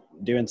jewelry or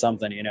doing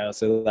something,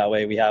 so that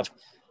way we have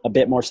a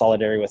bit more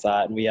solidarity with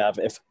that. And we have,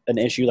 if an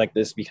issue like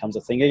this becomes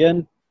a thing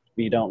again,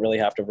 we don't really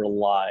have to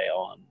rely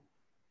on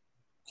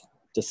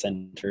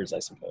dissenters, I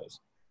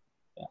suppose.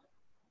 Yeah.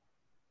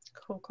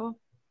 Cool.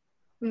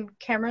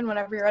 Cameron,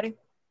 whenever you're ready.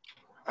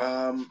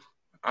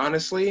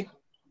 Honestly,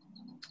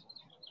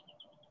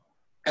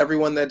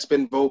 everyone that's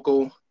been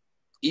vocal,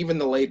 even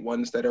the late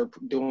ones that are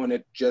doing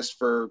it just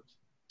to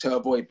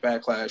avoid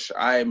backlash,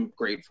 I'm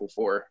grateful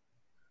for.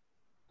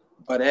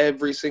 But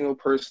every single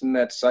person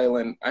that's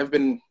silent, I've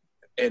been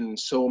in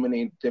so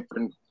many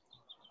different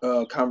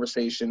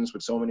conversations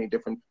with so many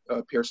different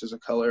piercers of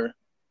color,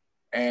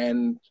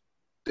 and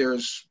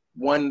there's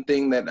one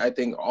thing that I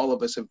think all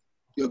of us have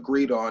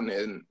agreed on,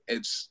 and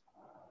it's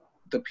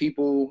the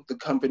people, the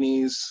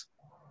companies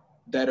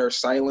that are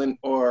silent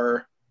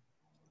or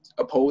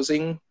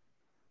opposing,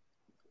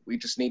 we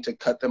just need to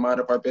cut them out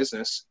of our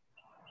business.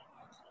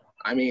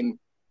 I mean,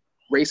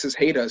 racists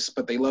hate us,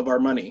 but they love our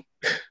money.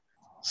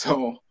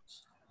 So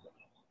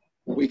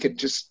we could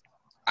just,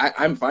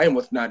 I'm fine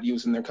with not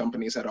using their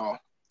companies at all.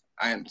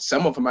 And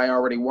some of them I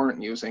already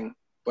weren't using,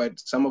 but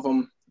some of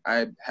them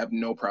I have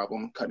no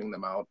problem cutting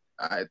them out.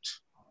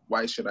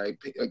 Why should I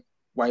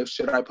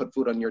put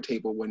food on your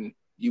table when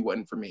you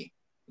wouldn't for me?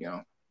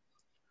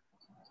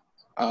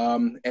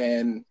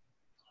 And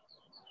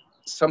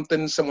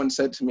something someone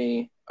said to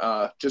me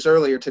just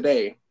earlier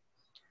today.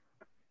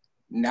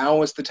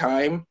 Now is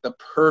the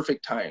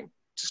perfect time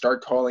to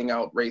start calling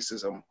out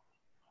racism.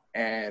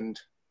 And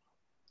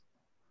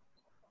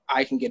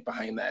I can get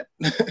behind that.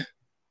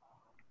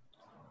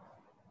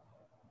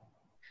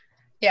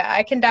 Yeah,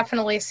 I can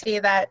definitely see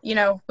that,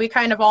 we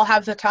kind of all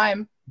have the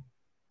time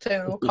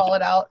to call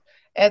it out.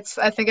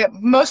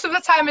 Most of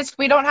the time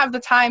we don't have the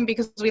time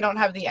because we don't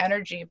have the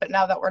energy, but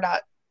now that we're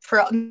not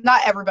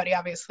everybody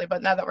obviously,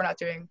 but now that we're not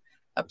doing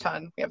a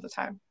ton, we have the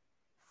time.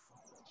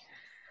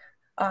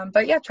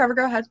 But yeah, Trevor,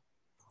 go ahead.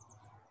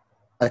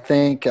 I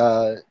think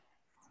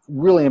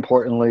really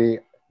importantly,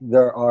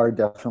 there are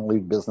definitely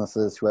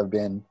businesses who have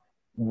been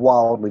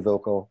wildly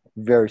vocal,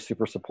 very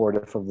super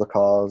supportive of the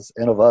cause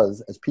and of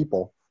us as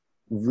people,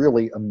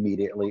 really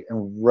immediately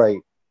and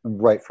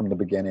right from the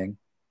beginning.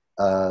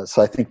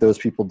 So I think those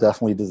people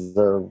definitely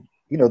deserve,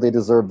 they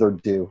deserve their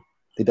due.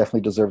 They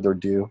definitely deserve their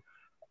due.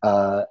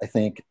 I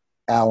think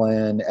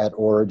Alan at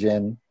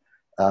Origin,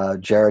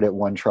 Jared at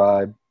One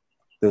Tribe,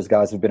 those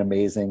guys have been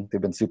amazing.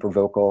 They've been super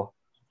vocal.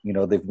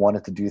 They've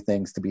wanted to do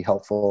things to be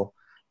helpful.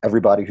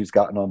 Everybody who's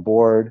gotten on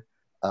board,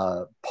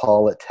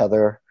 Paul at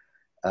Tether,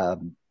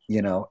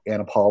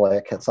 Anna Paula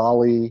at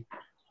Quetzali,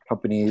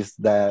 companies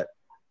that,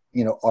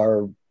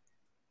 are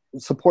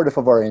supportive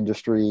of our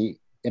industry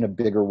in a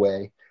bigger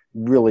way,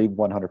 really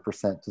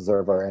 100%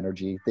 deserve our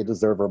energy. They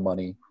deserve our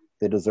money.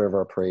 They deserve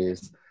our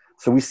praise.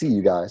 So we see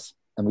you guys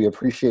and we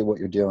appreciate what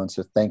you're doing.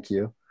 So thank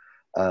you.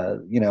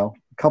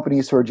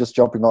 Companies who are just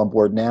jumping on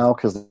board now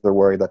because they're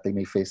worried that they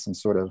may face some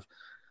sort of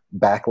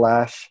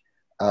backlash.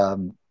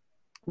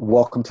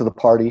 Welcome to the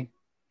party.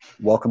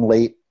 Welcome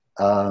late.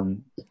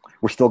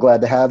 We're still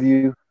glad to have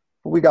you,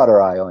 but we got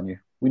our eye on you.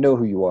 We know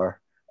who you are.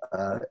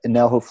 And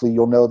now hopefully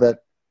you'll know that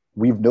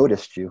we've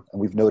noticed you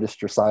and we've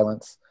noticed your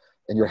silence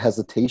and your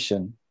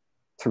hesitation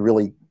to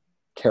really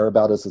care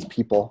about us as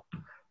people,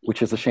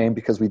 which is a shame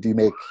because we do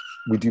make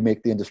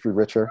the industry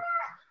richer.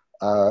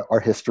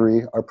 Our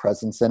history, our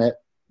presence in it,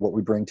 what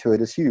we bring to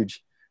it is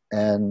huge.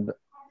 And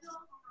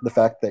the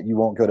fact that you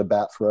won't go to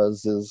bat for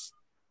us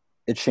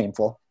it's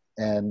shameful.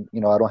 And,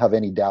 I don't have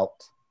any doubt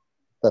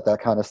that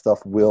kind of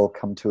stuff will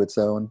come to its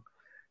own.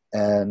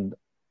 And,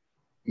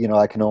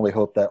 I can only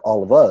hope that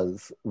all of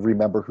us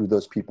remember who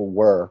those people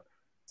were.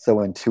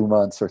 So in 2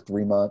 months or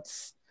 3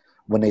 months,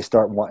 when they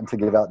start wanting to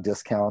give out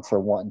discounts or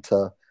wanting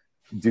to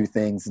do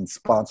things and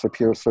sponsor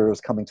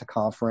piercers coming to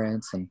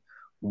conference and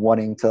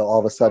wanting to all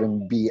of a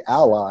sudden be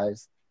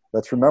allies,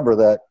 let's remember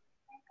that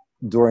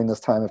during this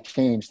time of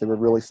change, they were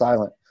really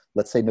silent.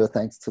 Let's say no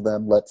thanks to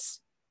them. Let's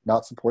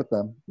not support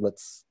them.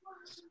 Let's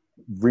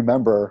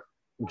remember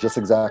just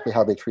exactly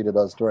how they treated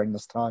us during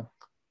this time.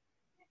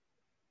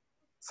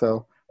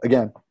 So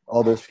again,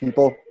 all those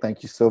people,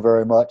 thank you so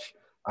very much.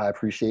 I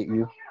appreciate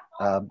you.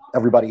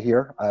 Everybody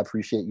here, I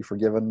appreciate you for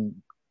giving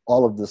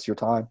all of this your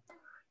time.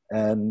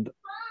 And,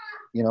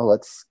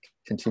 let's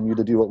continue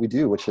to do what we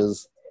do, which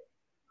is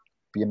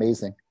be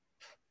amazing.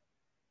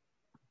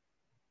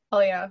 Oh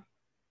yeah.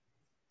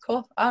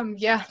 Cool.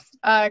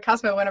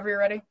 Cosmo, whenever you're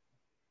ready.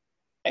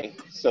 Hey,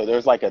 so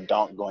there's like a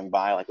donk going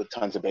by, like with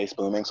tons of bass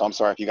booming. So I'm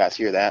sorry if you guys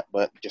hear that,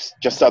 but just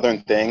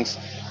Southern things.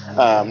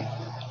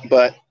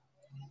 But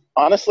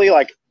honestly,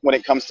 like when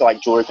it comes to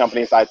like jewelry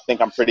companies, I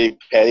think I'm pretty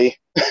petty.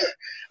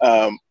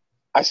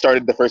 I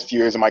started the first few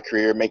years of my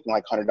career making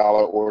like $100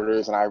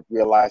 orders, and I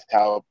realized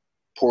how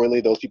poorly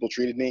those people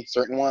treated me,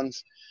 certain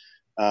ones.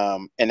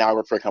 And now I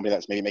work for a company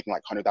that's maybe making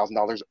like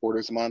 $100,000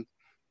 orders a month.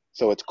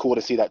 So it's cool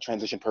to see that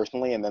transition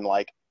personally, and then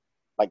like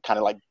kind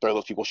of like throw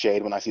those people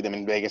shade when I see them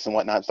in Vegas and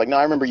whatnot. It's like, no,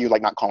 I remember you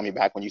like not calling me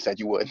back when you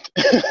said you would.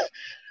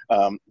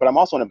 But I'm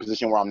also in a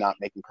position where I'm not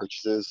making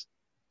purchases,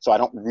 so I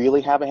don't really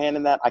have a hand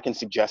in that. I can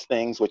suggest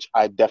things, which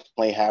I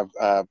definitely have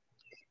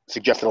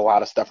suggested a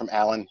lot of stuff from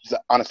Alan. He's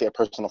honestly a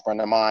personal friend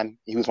of mine.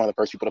 He was one of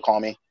the first people to call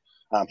me.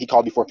 He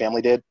called before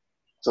family did,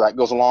 so that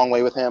goes a long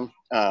way with him.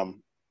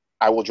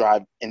 I will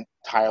drive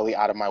entirely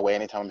out of my way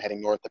anytime I'm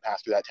heading north to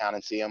pass through that town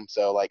and see him.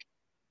 So like,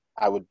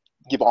 I would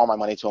give all my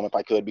money to him if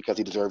I could because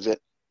he deserves it.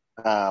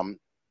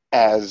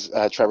 As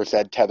Trevor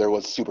said, Tether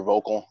was super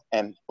vocal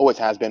and always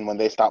has been. When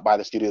they stopped by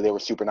the studio, they were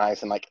super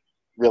nice and like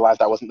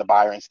realized I wasn't the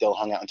buyer and still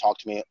hung out and talked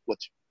to me,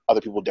 which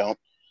other people don't.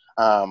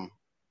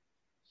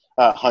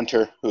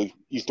 Hunter, who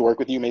used to work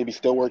with you, maybe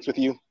still works with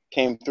you,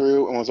 came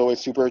through and was always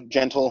super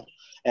gentle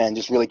and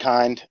just really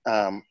kind.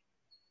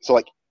 So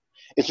like,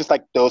 it's just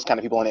like those kind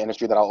of people in the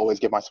industry that I'll always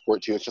give my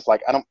support to. It's just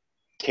like, I don't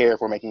care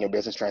if we're making a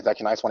business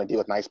transaction. I just want to deal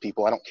with nice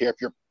people. I don't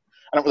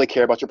really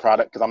care about your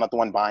product because I'm not the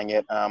one buying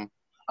it. I'm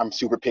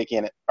super picky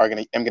and I'm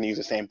going to use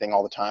the same thing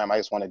all the time. I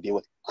just want to deal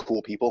with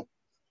cool people.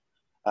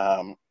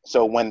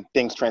 So when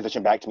things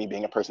transition back to me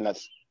being a person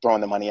that's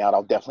throwing the money out,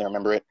 I'll definitely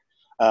remember it.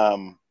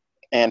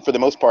 And for the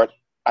most part,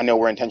 I know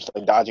we're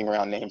intentionally dodging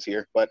around names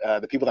here, but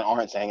the people that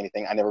aren't saying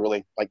anything, I never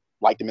really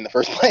liked them in the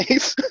first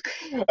place.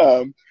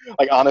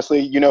 Like honestly,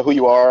 you know who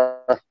you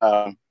are.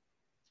 I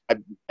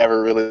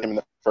never really them in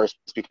the first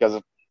place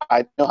because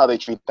I know how they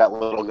treat that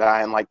little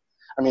guy, and like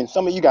I mean,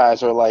 some of you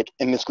guys are like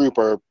in this group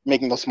are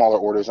making those smaller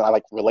orders, and I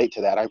like relate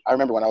to that. I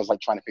remember when I was like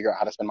trying to figure out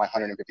how to spend my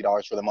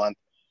 $150 for the month.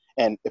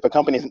 And if a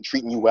company isn't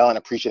treating you well and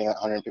appreciating that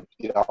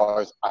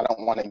 $150, I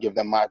don't want to give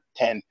them my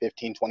 $10,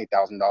 $15,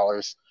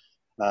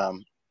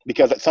 $20,000.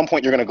 Because at some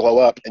point you're going to glow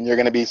up and you're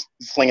going to be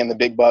slinging the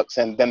big bucks,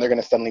 and then they're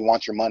going to suddenly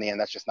want your money, and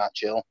that's just not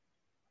chill.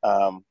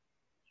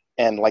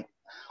 And like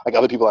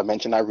other people I've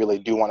mentioned, I really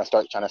do want to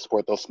start trying to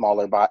support those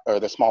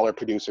the smaller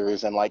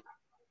producers, and like,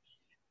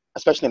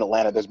 especially in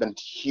Atlanta, there's been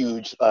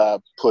huge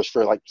push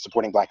for like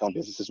supporting Black-owned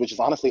businesses, which is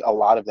honestly a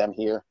lot of them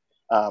here.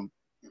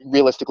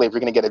 Realistically, if you're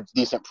going to get a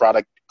decent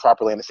product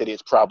properly in the city,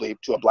 it's probably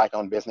to a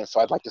Black-owned business.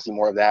 So I'd like to see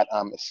more of that.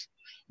 It's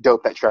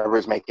dope that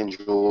Trevor's making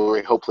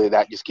jewelry. Hopefully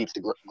that just keeps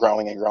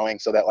growing and growing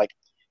so that like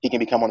he can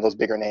become one of those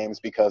bigger names,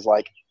 because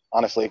like,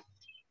 honestly,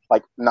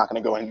 like, I'm not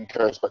going to go and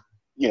curse, but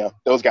you know,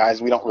 those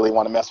guys, we don't really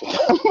want to mess with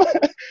them.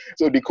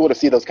 So it'd be cool to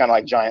see those kind of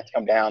like giants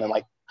come down and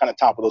like kind of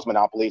topple those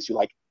monopolies who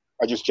like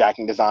are just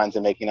jacking designs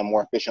and making them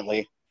more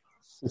efficiently.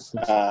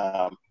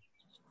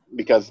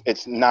 Because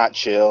it's not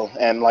chill.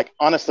 And like,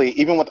 honestly,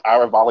 even with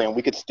our volume,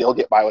 we could still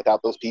get by without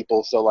those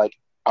people. So like,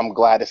 I'm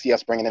glad to see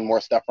us bringing in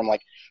more stuff from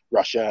like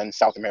Russia and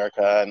South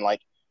America, and like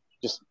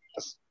just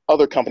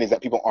other companies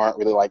that people aren't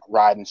really like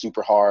riding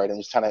super hard, and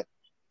just kind of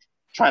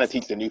trying to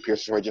teach the new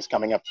piercers who are just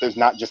coming up. There's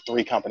not just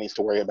 3 companies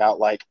to worry about.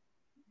 Like,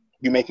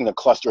 you making a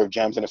cluster of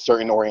gems in a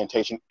certain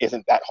orientation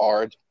isn't that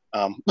hard.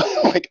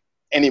 Like,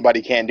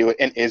 anybody can do it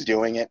and is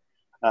doing it.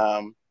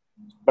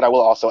 But I will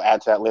also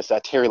add to that list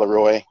that Terry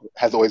Leroy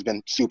has always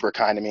been super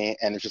kind to me,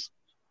 and is just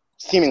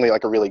seemingly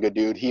like a really good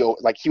dude. He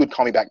would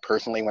call me back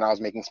personally when I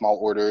was making small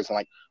orders and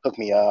like hook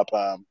me up.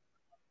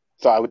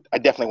 So I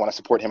definitely want to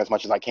support him as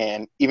much as I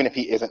can, even if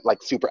he isn't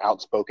like super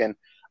outspoken.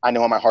 I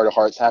know in my heart of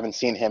hearts, having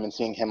seen him and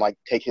seeing him like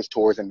take his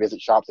tours and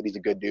visit shops, that he's a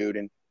good dude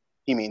and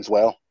he means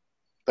well.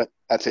 But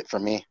that's it for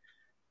me.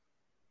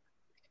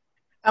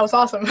 That was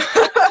awesome.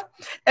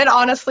 And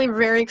honestly,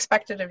 very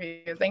expected of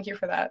you. Thank you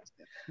for that.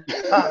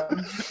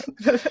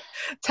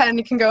 10,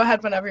 you can go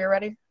ahead whenever you're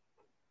ready.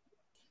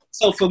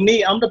 So for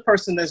me, I'm the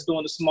person that's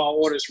doing the small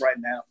orders right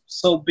now.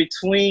 So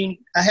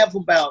I have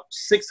about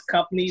 6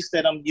 companies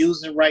that I'm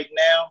using right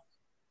now.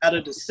 Out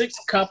of the 6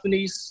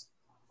 companies,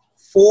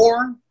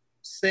 4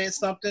 said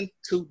something,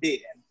 2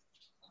 didn't.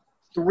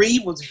 3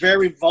 was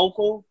very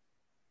vocal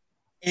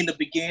in the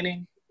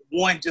beginning.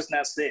 1 just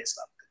now said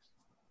something.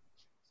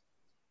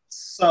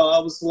 So I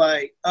was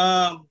like,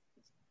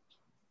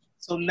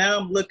 so now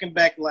I'm looking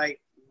back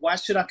like, why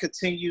should I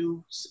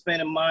continue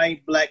spending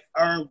my Black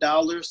earned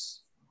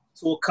dollars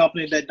to a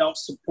company that don't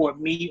support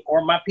me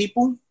or my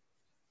people?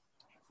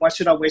 Why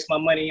should I waste my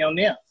money on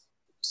them?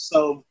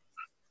 So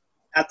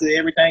after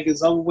everything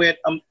is over with,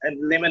 I'm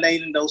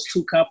eliminating those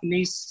 2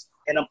 companies,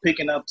 and I'm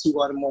picking up 2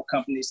 other more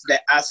companies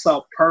that I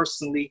saw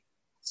personally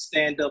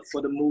stand up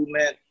for the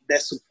movement,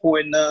 that's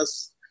supporting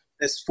us,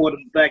 that's for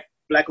the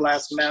Black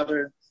Lives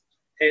Matter.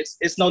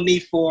 It's no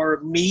need for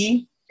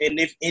me, and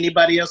if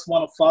anybody else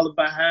want to follow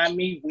behind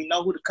me, we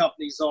know who the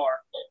companies are.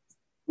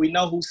 We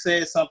know who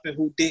said something,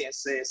 who didn't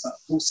say something,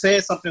 who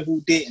said something, who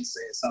didn't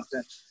say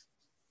something.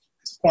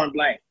 It's point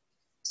blank.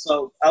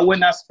 So I would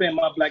not spend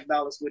my Black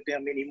dollars with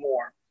them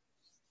anymore.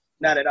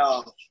 Not at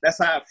all. That's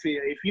how I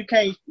feel. If you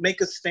can't make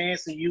a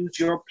stance and use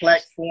your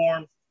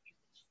platform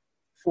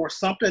for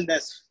something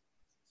that's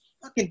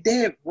fucking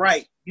dead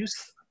right,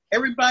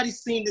 everybody's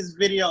seen this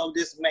video of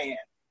this man.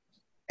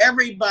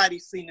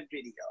 Everybody's seen the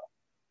video.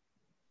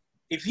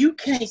 If you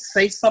can't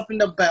say something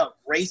about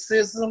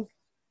racism,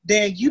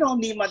 then you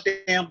don't need my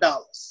damn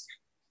dollars.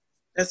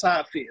 That's how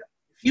I feel.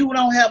 If you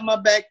don't have my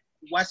back,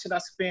 why should I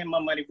spend my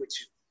money with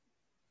you?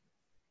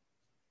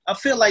 I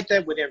feel like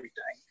that with everything.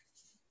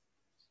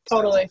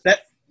 Totally. So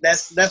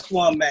that's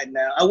where I'm at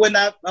now. I would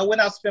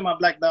not spend my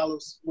Black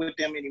dollars with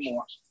them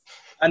anymore.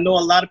 I know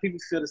a lot of people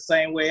feel the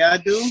same way I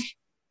do,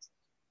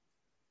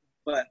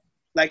 but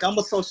like, I'm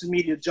a social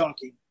media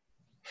junkie.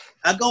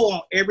 I go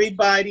on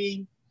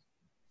everybody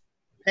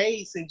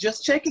page and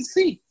just check and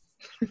see.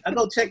 I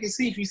go check and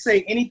see if you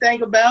say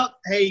anything about,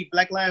 hey,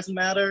 Black Lives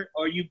Matter,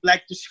 or you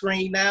black the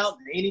screen out,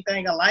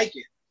 anything, I like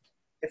it.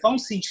 If I don't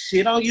see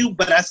shit on you,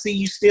 but I see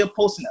you still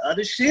posting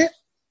other shit,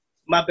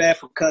 my bad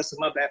for cussing,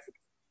 my bad for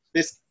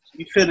this.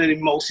 You feel the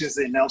emotions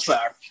in there, I'm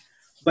sorry.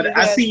 But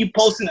I see you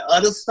posting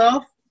other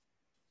stuff,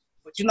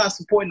 but you're not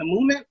supporting the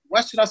movement.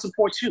 Why should I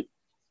support you?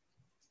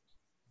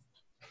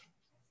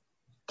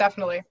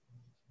 Definitely.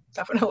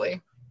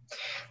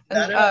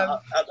 And,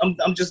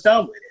 I'm just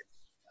done with it.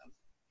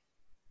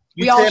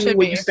 You we all tell me should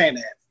where be. you stand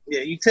at.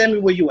 Yeah, you tell me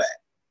where you at.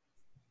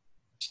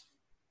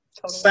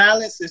 Totally.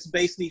 Silence is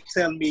basically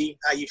telling me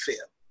how you feel.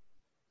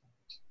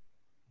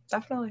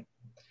 Definitely.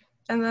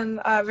 And then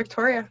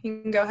Victoria,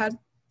 you can go ahead.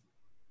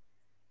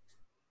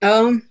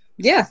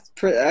 Yeah,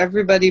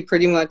 everybody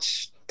pretty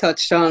much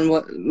touched on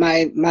what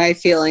my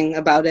feeling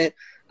about it.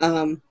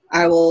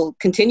 I will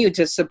continue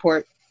to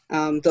support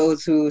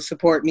those who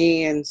support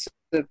me and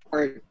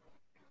support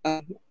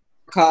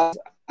cause.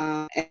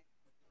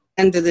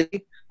 End of the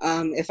day,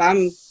 if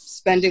I'm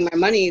spending my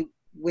money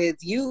with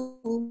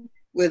you,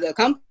 with a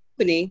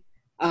company,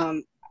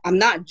 I'm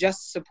not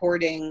just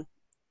supporting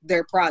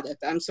their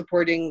product. I'm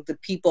supporting the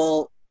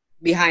people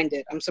behind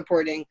it. I'm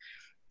supporting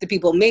the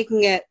people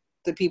making it,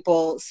 the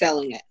people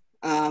selling it.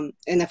 And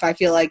if I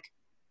feel like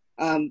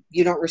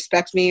you don't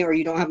respect me, or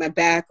you don't have my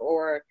back,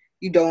 or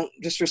you don't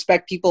just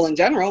respect people in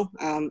general,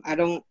 I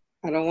don't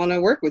want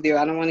to work with you.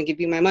 I don't want to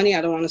give you my money.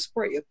 I don't want to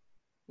support you.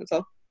 That's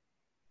all.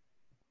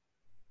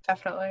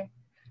 Definitely.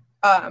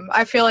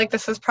 I feel like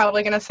this is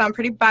probably going to sound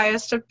pretty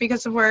biased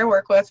because of where I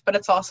work with, but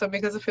it's also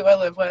because of who I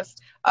live with.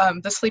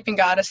 The Sleeping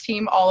Goddess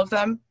team, all of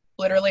them,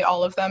 literally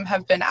all of them,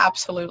 have been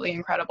absolutely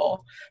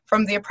incredible.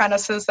 From the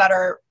apprentices that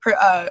are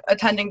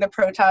attending the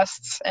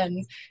protests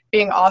and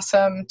being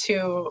awesome,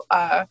 to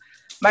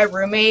my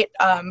roommate,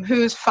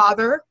 whose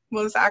father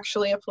was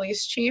actually a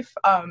police chief.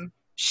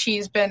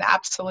 She's been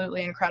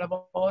absolutely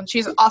incredible, and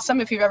she's awesome.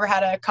 If you've ever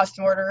had a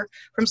custom order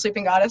from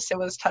Sleeping Goddess, it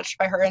was touched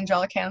by her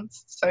angelic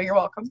hands, so you're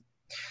welcome.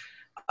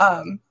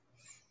 And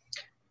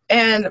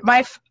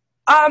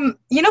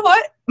you know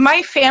what?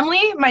 My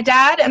family, my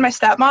dad and my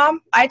stepmom,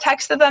 I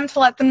texted them to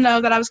let them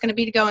know that I was going to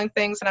be doing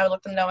things, and I would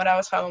let them know when I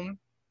was home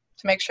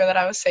to make sure that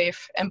I was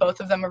safe, and both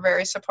of them were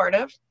very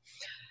supportive.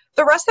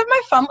 The rest of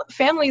my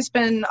family's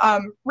been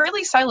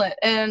really silent,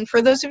 and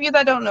for those of you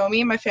that don't know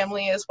me, my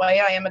family is white.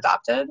 I am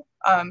adopted,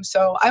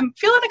 so I'm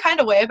feeling a kind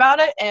of way about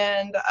it,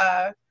 and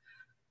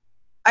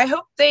I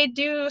hope they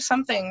do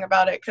something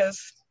about it,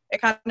 because it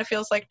kind of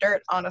feels like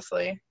dirt,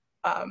 honestly.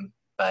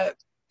 But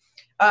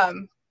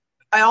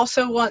I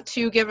also want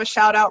to give a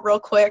shout out real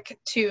quick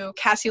to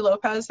Cassie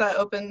Lopez that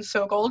opened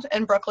So Gold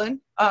in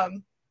Brooklyn.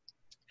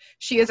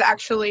 She is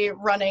actually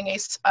running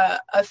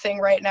a thing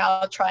right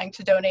now trying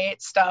to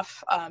donate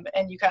stuff,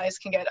 and you guys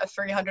can get a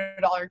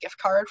 $300 gift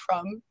card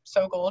from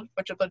So Gold,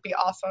 which would be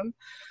awesome.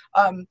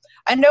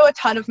 I know a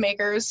ton of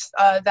makers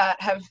that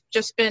have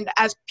just been,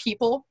 as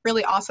people,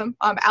 really awesome.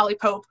 Allie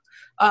Pope,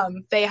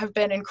 they have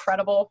been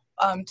incredible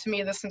to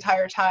me this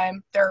entire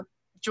time. Their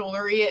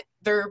jewelry,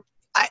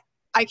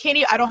 I can't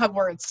even, I don't have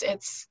words.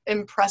 It's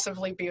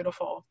impressively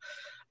beautiful.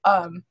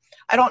 I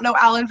don't know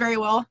Alan very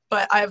well,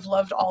 but I've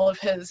loved all of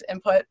his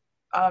input,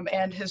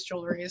 and his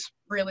jewelry is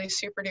really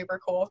super duper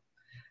cool.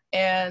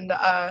 And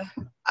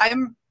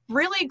I'm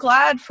really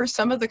glad for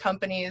some of the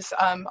companies.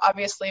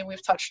 Obviously,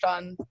 we've touched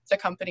on the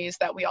companies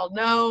that we all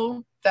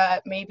know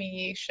that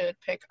maybe should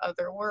pick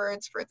other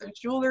words for their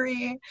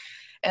jewelry,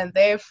 and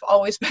they've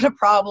always been a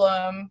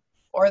problem,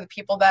 or the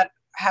people that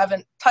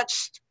haven't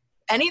touched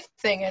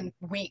anything in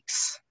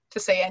weeks to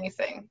say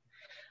anything.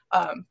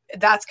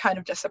 That's kind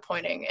of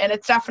disappointing. And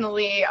it's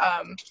definitely,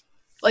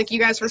 like you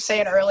guys were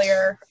saying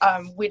earlier,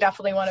 we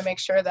definitely want to make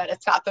sure that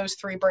it's not those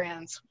three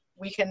brands.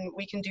 We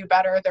can do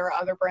better. There are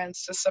other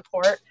brands to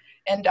support,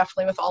 and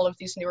definitely with all of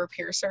these newer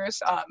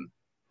piercers,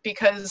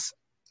 because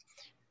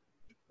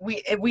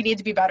we need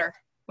to be better.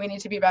 We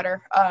need to be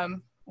better.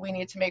 We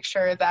need to make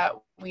sure that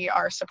we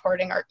are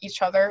supporting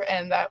each other,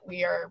 and that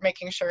we are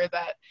making sure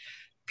that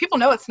people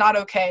know it's not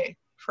okay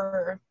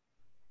for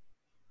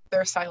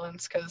their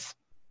silence, because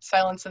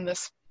silence in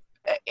this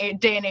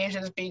day and age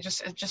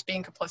is just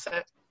being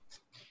complicit.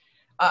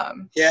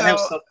 Yeah,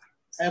 so,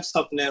 I have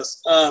something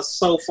else.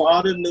 So for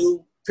all the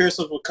new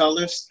Piercing for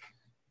Colors,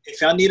 if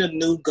y'all need a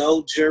new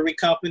gold jewelry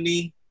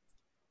company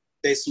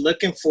that's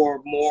looking for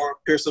more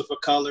Piercing for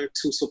Color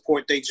to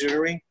support their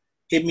jewelry,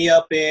 hit me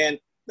up, and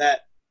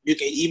that you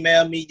can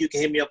email me, you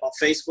can hit me up on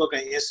Facebook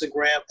and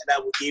Instagram, and I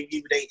will give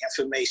you their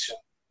information.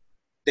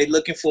 They're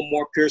looking for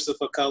more Piercing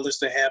for Colors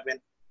to have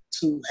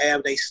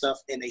their stuff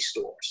in their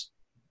stores,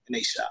 in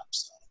their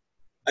shops.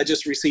 I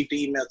just received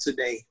the email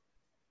today.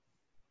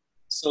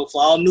 So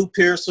for all new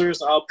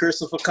piercers, all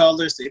Piercing for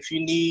Colors, if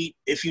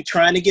you're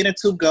trying to get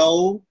into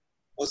gold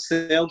or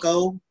sell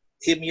gold,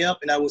 hit me up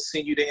and I will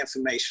send you the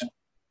information.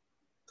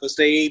 Because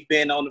they've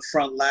been on the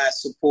front line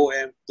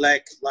supporting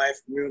Black Life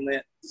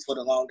Movement for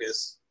the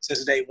longest,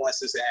 since day one,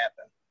 since it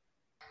happened.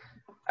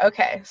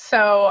 Okay,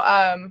 so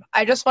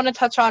I just want to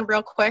touch on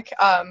real quick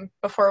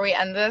before we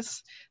end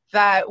this,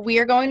 that we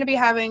are going to be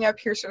having a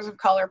Piercers of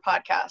Color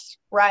podcast.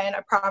 Ryan,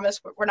 I promise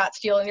we're not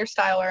stealing your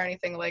style or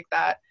anything like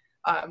that.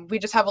 We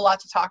just have a lot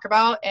to talk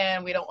about,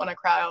 and we don't want to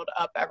crowd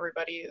up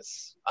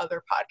everybody's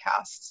other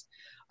podcasts.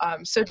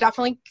 So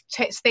definitely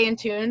stay in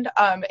tuned.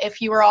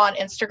 If you are on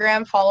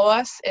Instagram, follow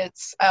us.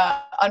 It's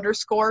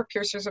 _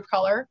 Piercers of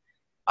Color.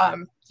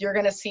 You're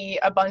going to see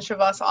a bunch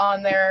of us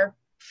on there.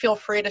 Feel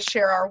free to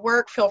share our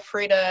work. Feel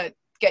free to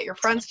get your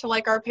friends to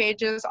like our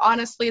pages.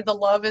 Honestly, the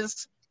love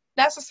is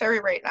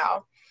necessary right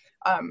now.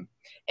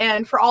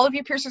 And for all of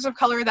you Piercers of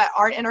Color that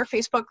aren't in our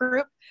Facebook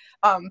group,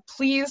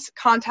 please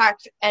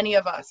contact any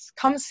of us.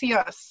 Come see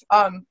us.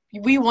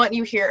 We want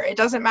you here. It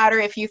doesn't matter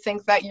if you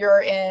think that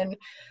you're in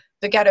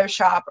the ghetto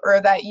shop, or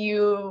that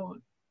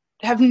you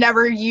have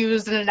never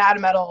used an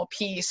anatometal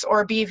piece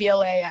or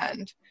BVLA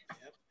end.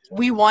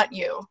 We want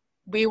you.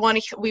 We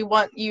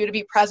want you to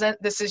be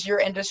present. This is your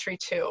industry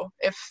too.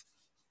 If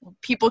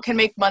people can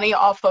make money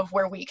off of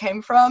where we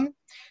came from,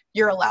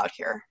 you're allowed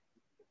here.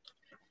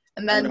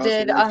 And then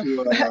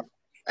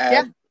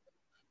yeah.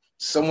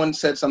 someone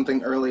said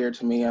something earlier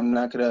to me. I'm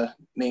not gonna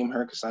name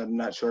her because I'm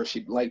not sure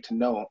she'd like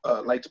to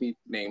be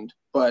named,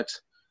 but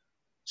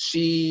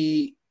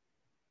she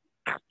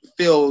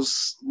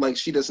feels like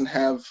she doesn't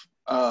have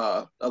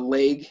a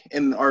leg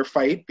in our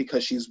fight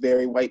because she's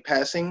very white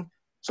passing.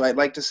 So I'd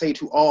like to say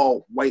to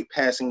all white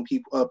passing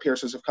people,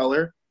 piercers of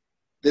color,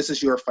 this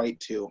is your fight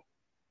too.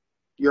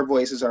 Your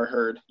voices are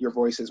heard. Your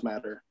voices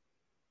matter.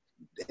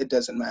 It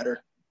doesn't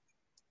matter.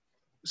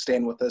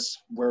 Stand with us.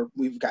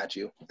 We've got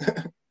you.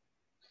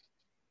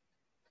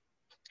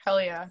 Hell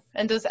yeah.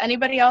 And does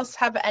anybody else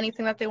have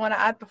anything that they want to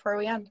add before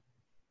we end?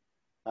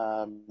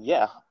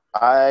 Yeah,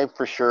 I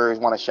for sure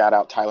want to shout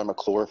out Tyler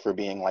McClure for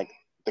being like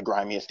the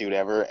grimiest dude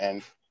ever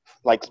and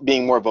like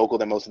being more vocal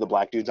than most of the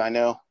black dudes I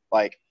know.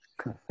 Like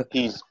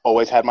he's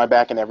always had my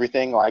back and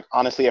everything. Like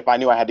honestly, if I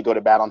knew I had to go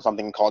to bat on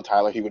something and called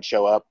Tyler, he would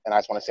show up. And I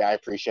just want to say I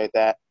appreciate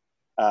that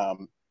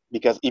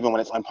because even when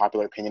it's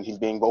unpopular opinion, he's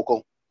being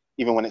vocal.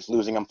 Even when it's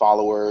losing him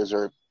followers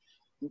or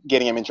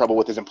getting him in trouble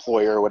with his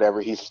employer or whatever,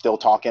 he's still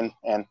talking.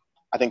 And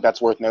I think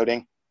that's worth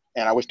noting.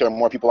 And I wish there were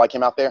more people like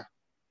him out there.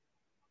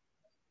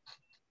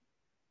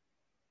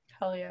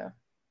 Hell yeah.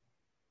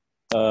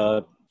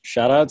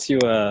 Shout out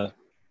to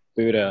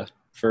Buddha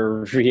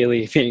for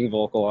really being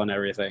vocal on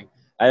everything.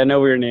 I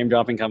know we were name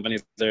dropping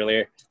companies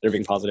earlier. They're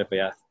being positive, but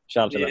yeah,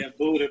 shout out to them. Yeah,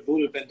 Buddha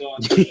been doing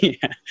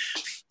Yeah.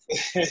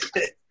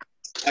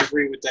 I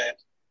agree with that.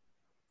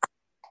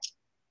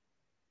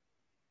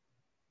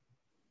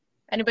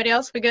 Anybody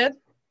else? We good?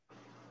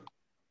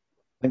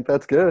 I think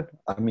that's good.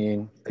 I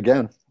mean,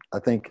 again, I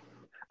think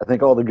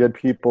all the good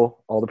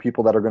people, all the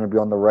people that are going to be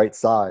on the right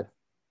side,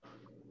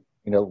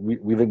 you know,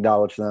 we've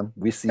acknowledged them.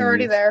 We see They're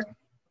already there.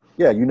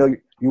 Yeah,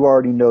 you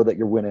already know that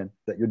you're winning,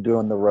 that you're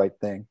doing the right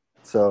thing.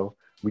 So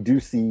we do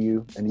see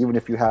you, and even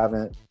if you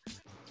haven't,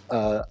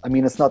 I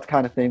mean, it's not the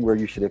kind of thing where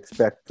you should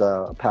expect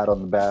a pat on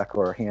the back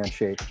or a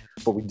handshake,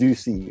 but we do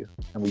see you,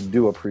 and we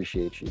do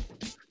appreciate you,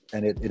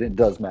 and it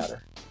does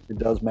matter. It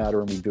does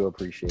matter, and we do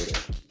appreciate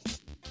it.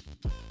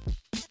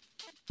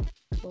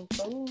 Cool.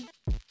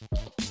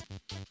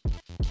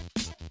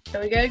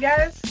 So we good,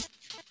 guys?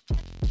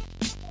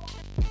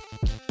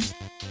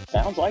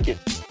 Sounds like it.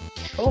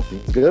 Cool.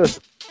 It's good.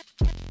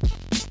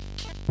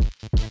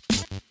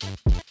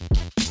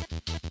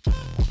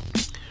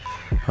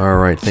 All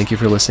right, thank you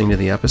for listening to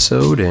the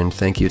episode, and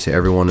thank you to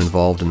everyone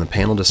involved in the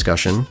panel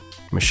discussion.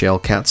 Michelle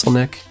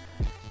Katzelnick,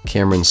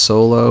 Cameron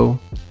Solo,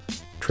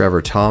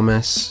 Trevor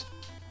Thomas,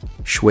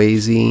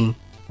 Shwazy,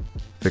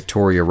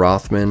 Victoria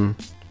Rothman,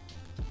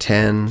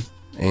 Ten,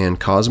 and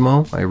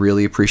Cosmo. I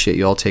really appreciate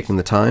you all taking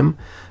the time.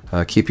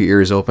 Keep your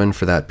ears open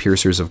for that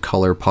Piercers of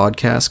Color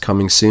podcast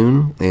coming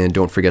soon, and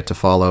don't forget to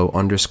follow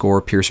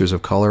 _Piercers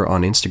of Color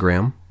on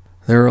Instagram.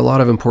 There are a lot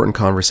of important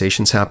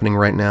conversations happening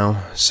right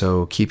now,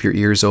 so keep your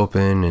ears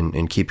open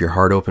and keep your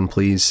heart open,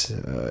 please.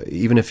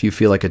 Even if you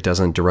feel like it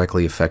doesn't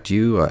directly affect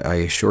you, I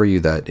assure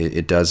you that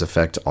it does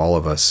affect all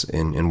of us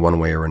in one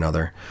way or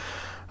another.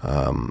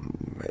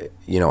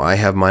 I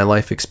have my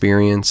life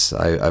experience.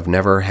 I've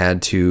never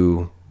had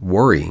to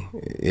worry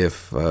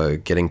if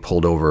getting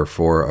pulled over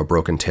for a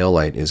broken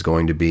taillight is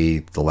going to be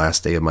the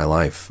last day of my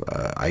life.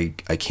 I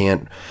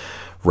can't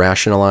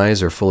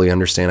rationalize or fully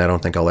understand. I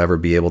don't think I'll ever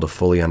be able to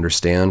fully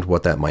understand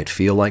what that might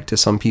feel like to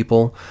some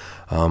people,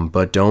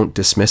 but don't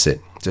dismiss it.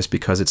 Just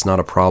because it's not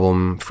a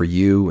problem for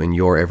you in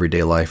your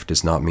everyday life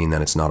does not mean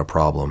that it's not a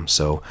problem.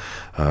 So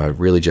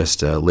really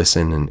just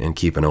listen and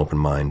keep an open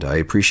mind. I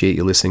appreciate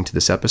you listening to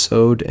this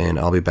episode, and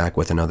I'll be back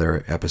with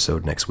another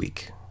episode next week.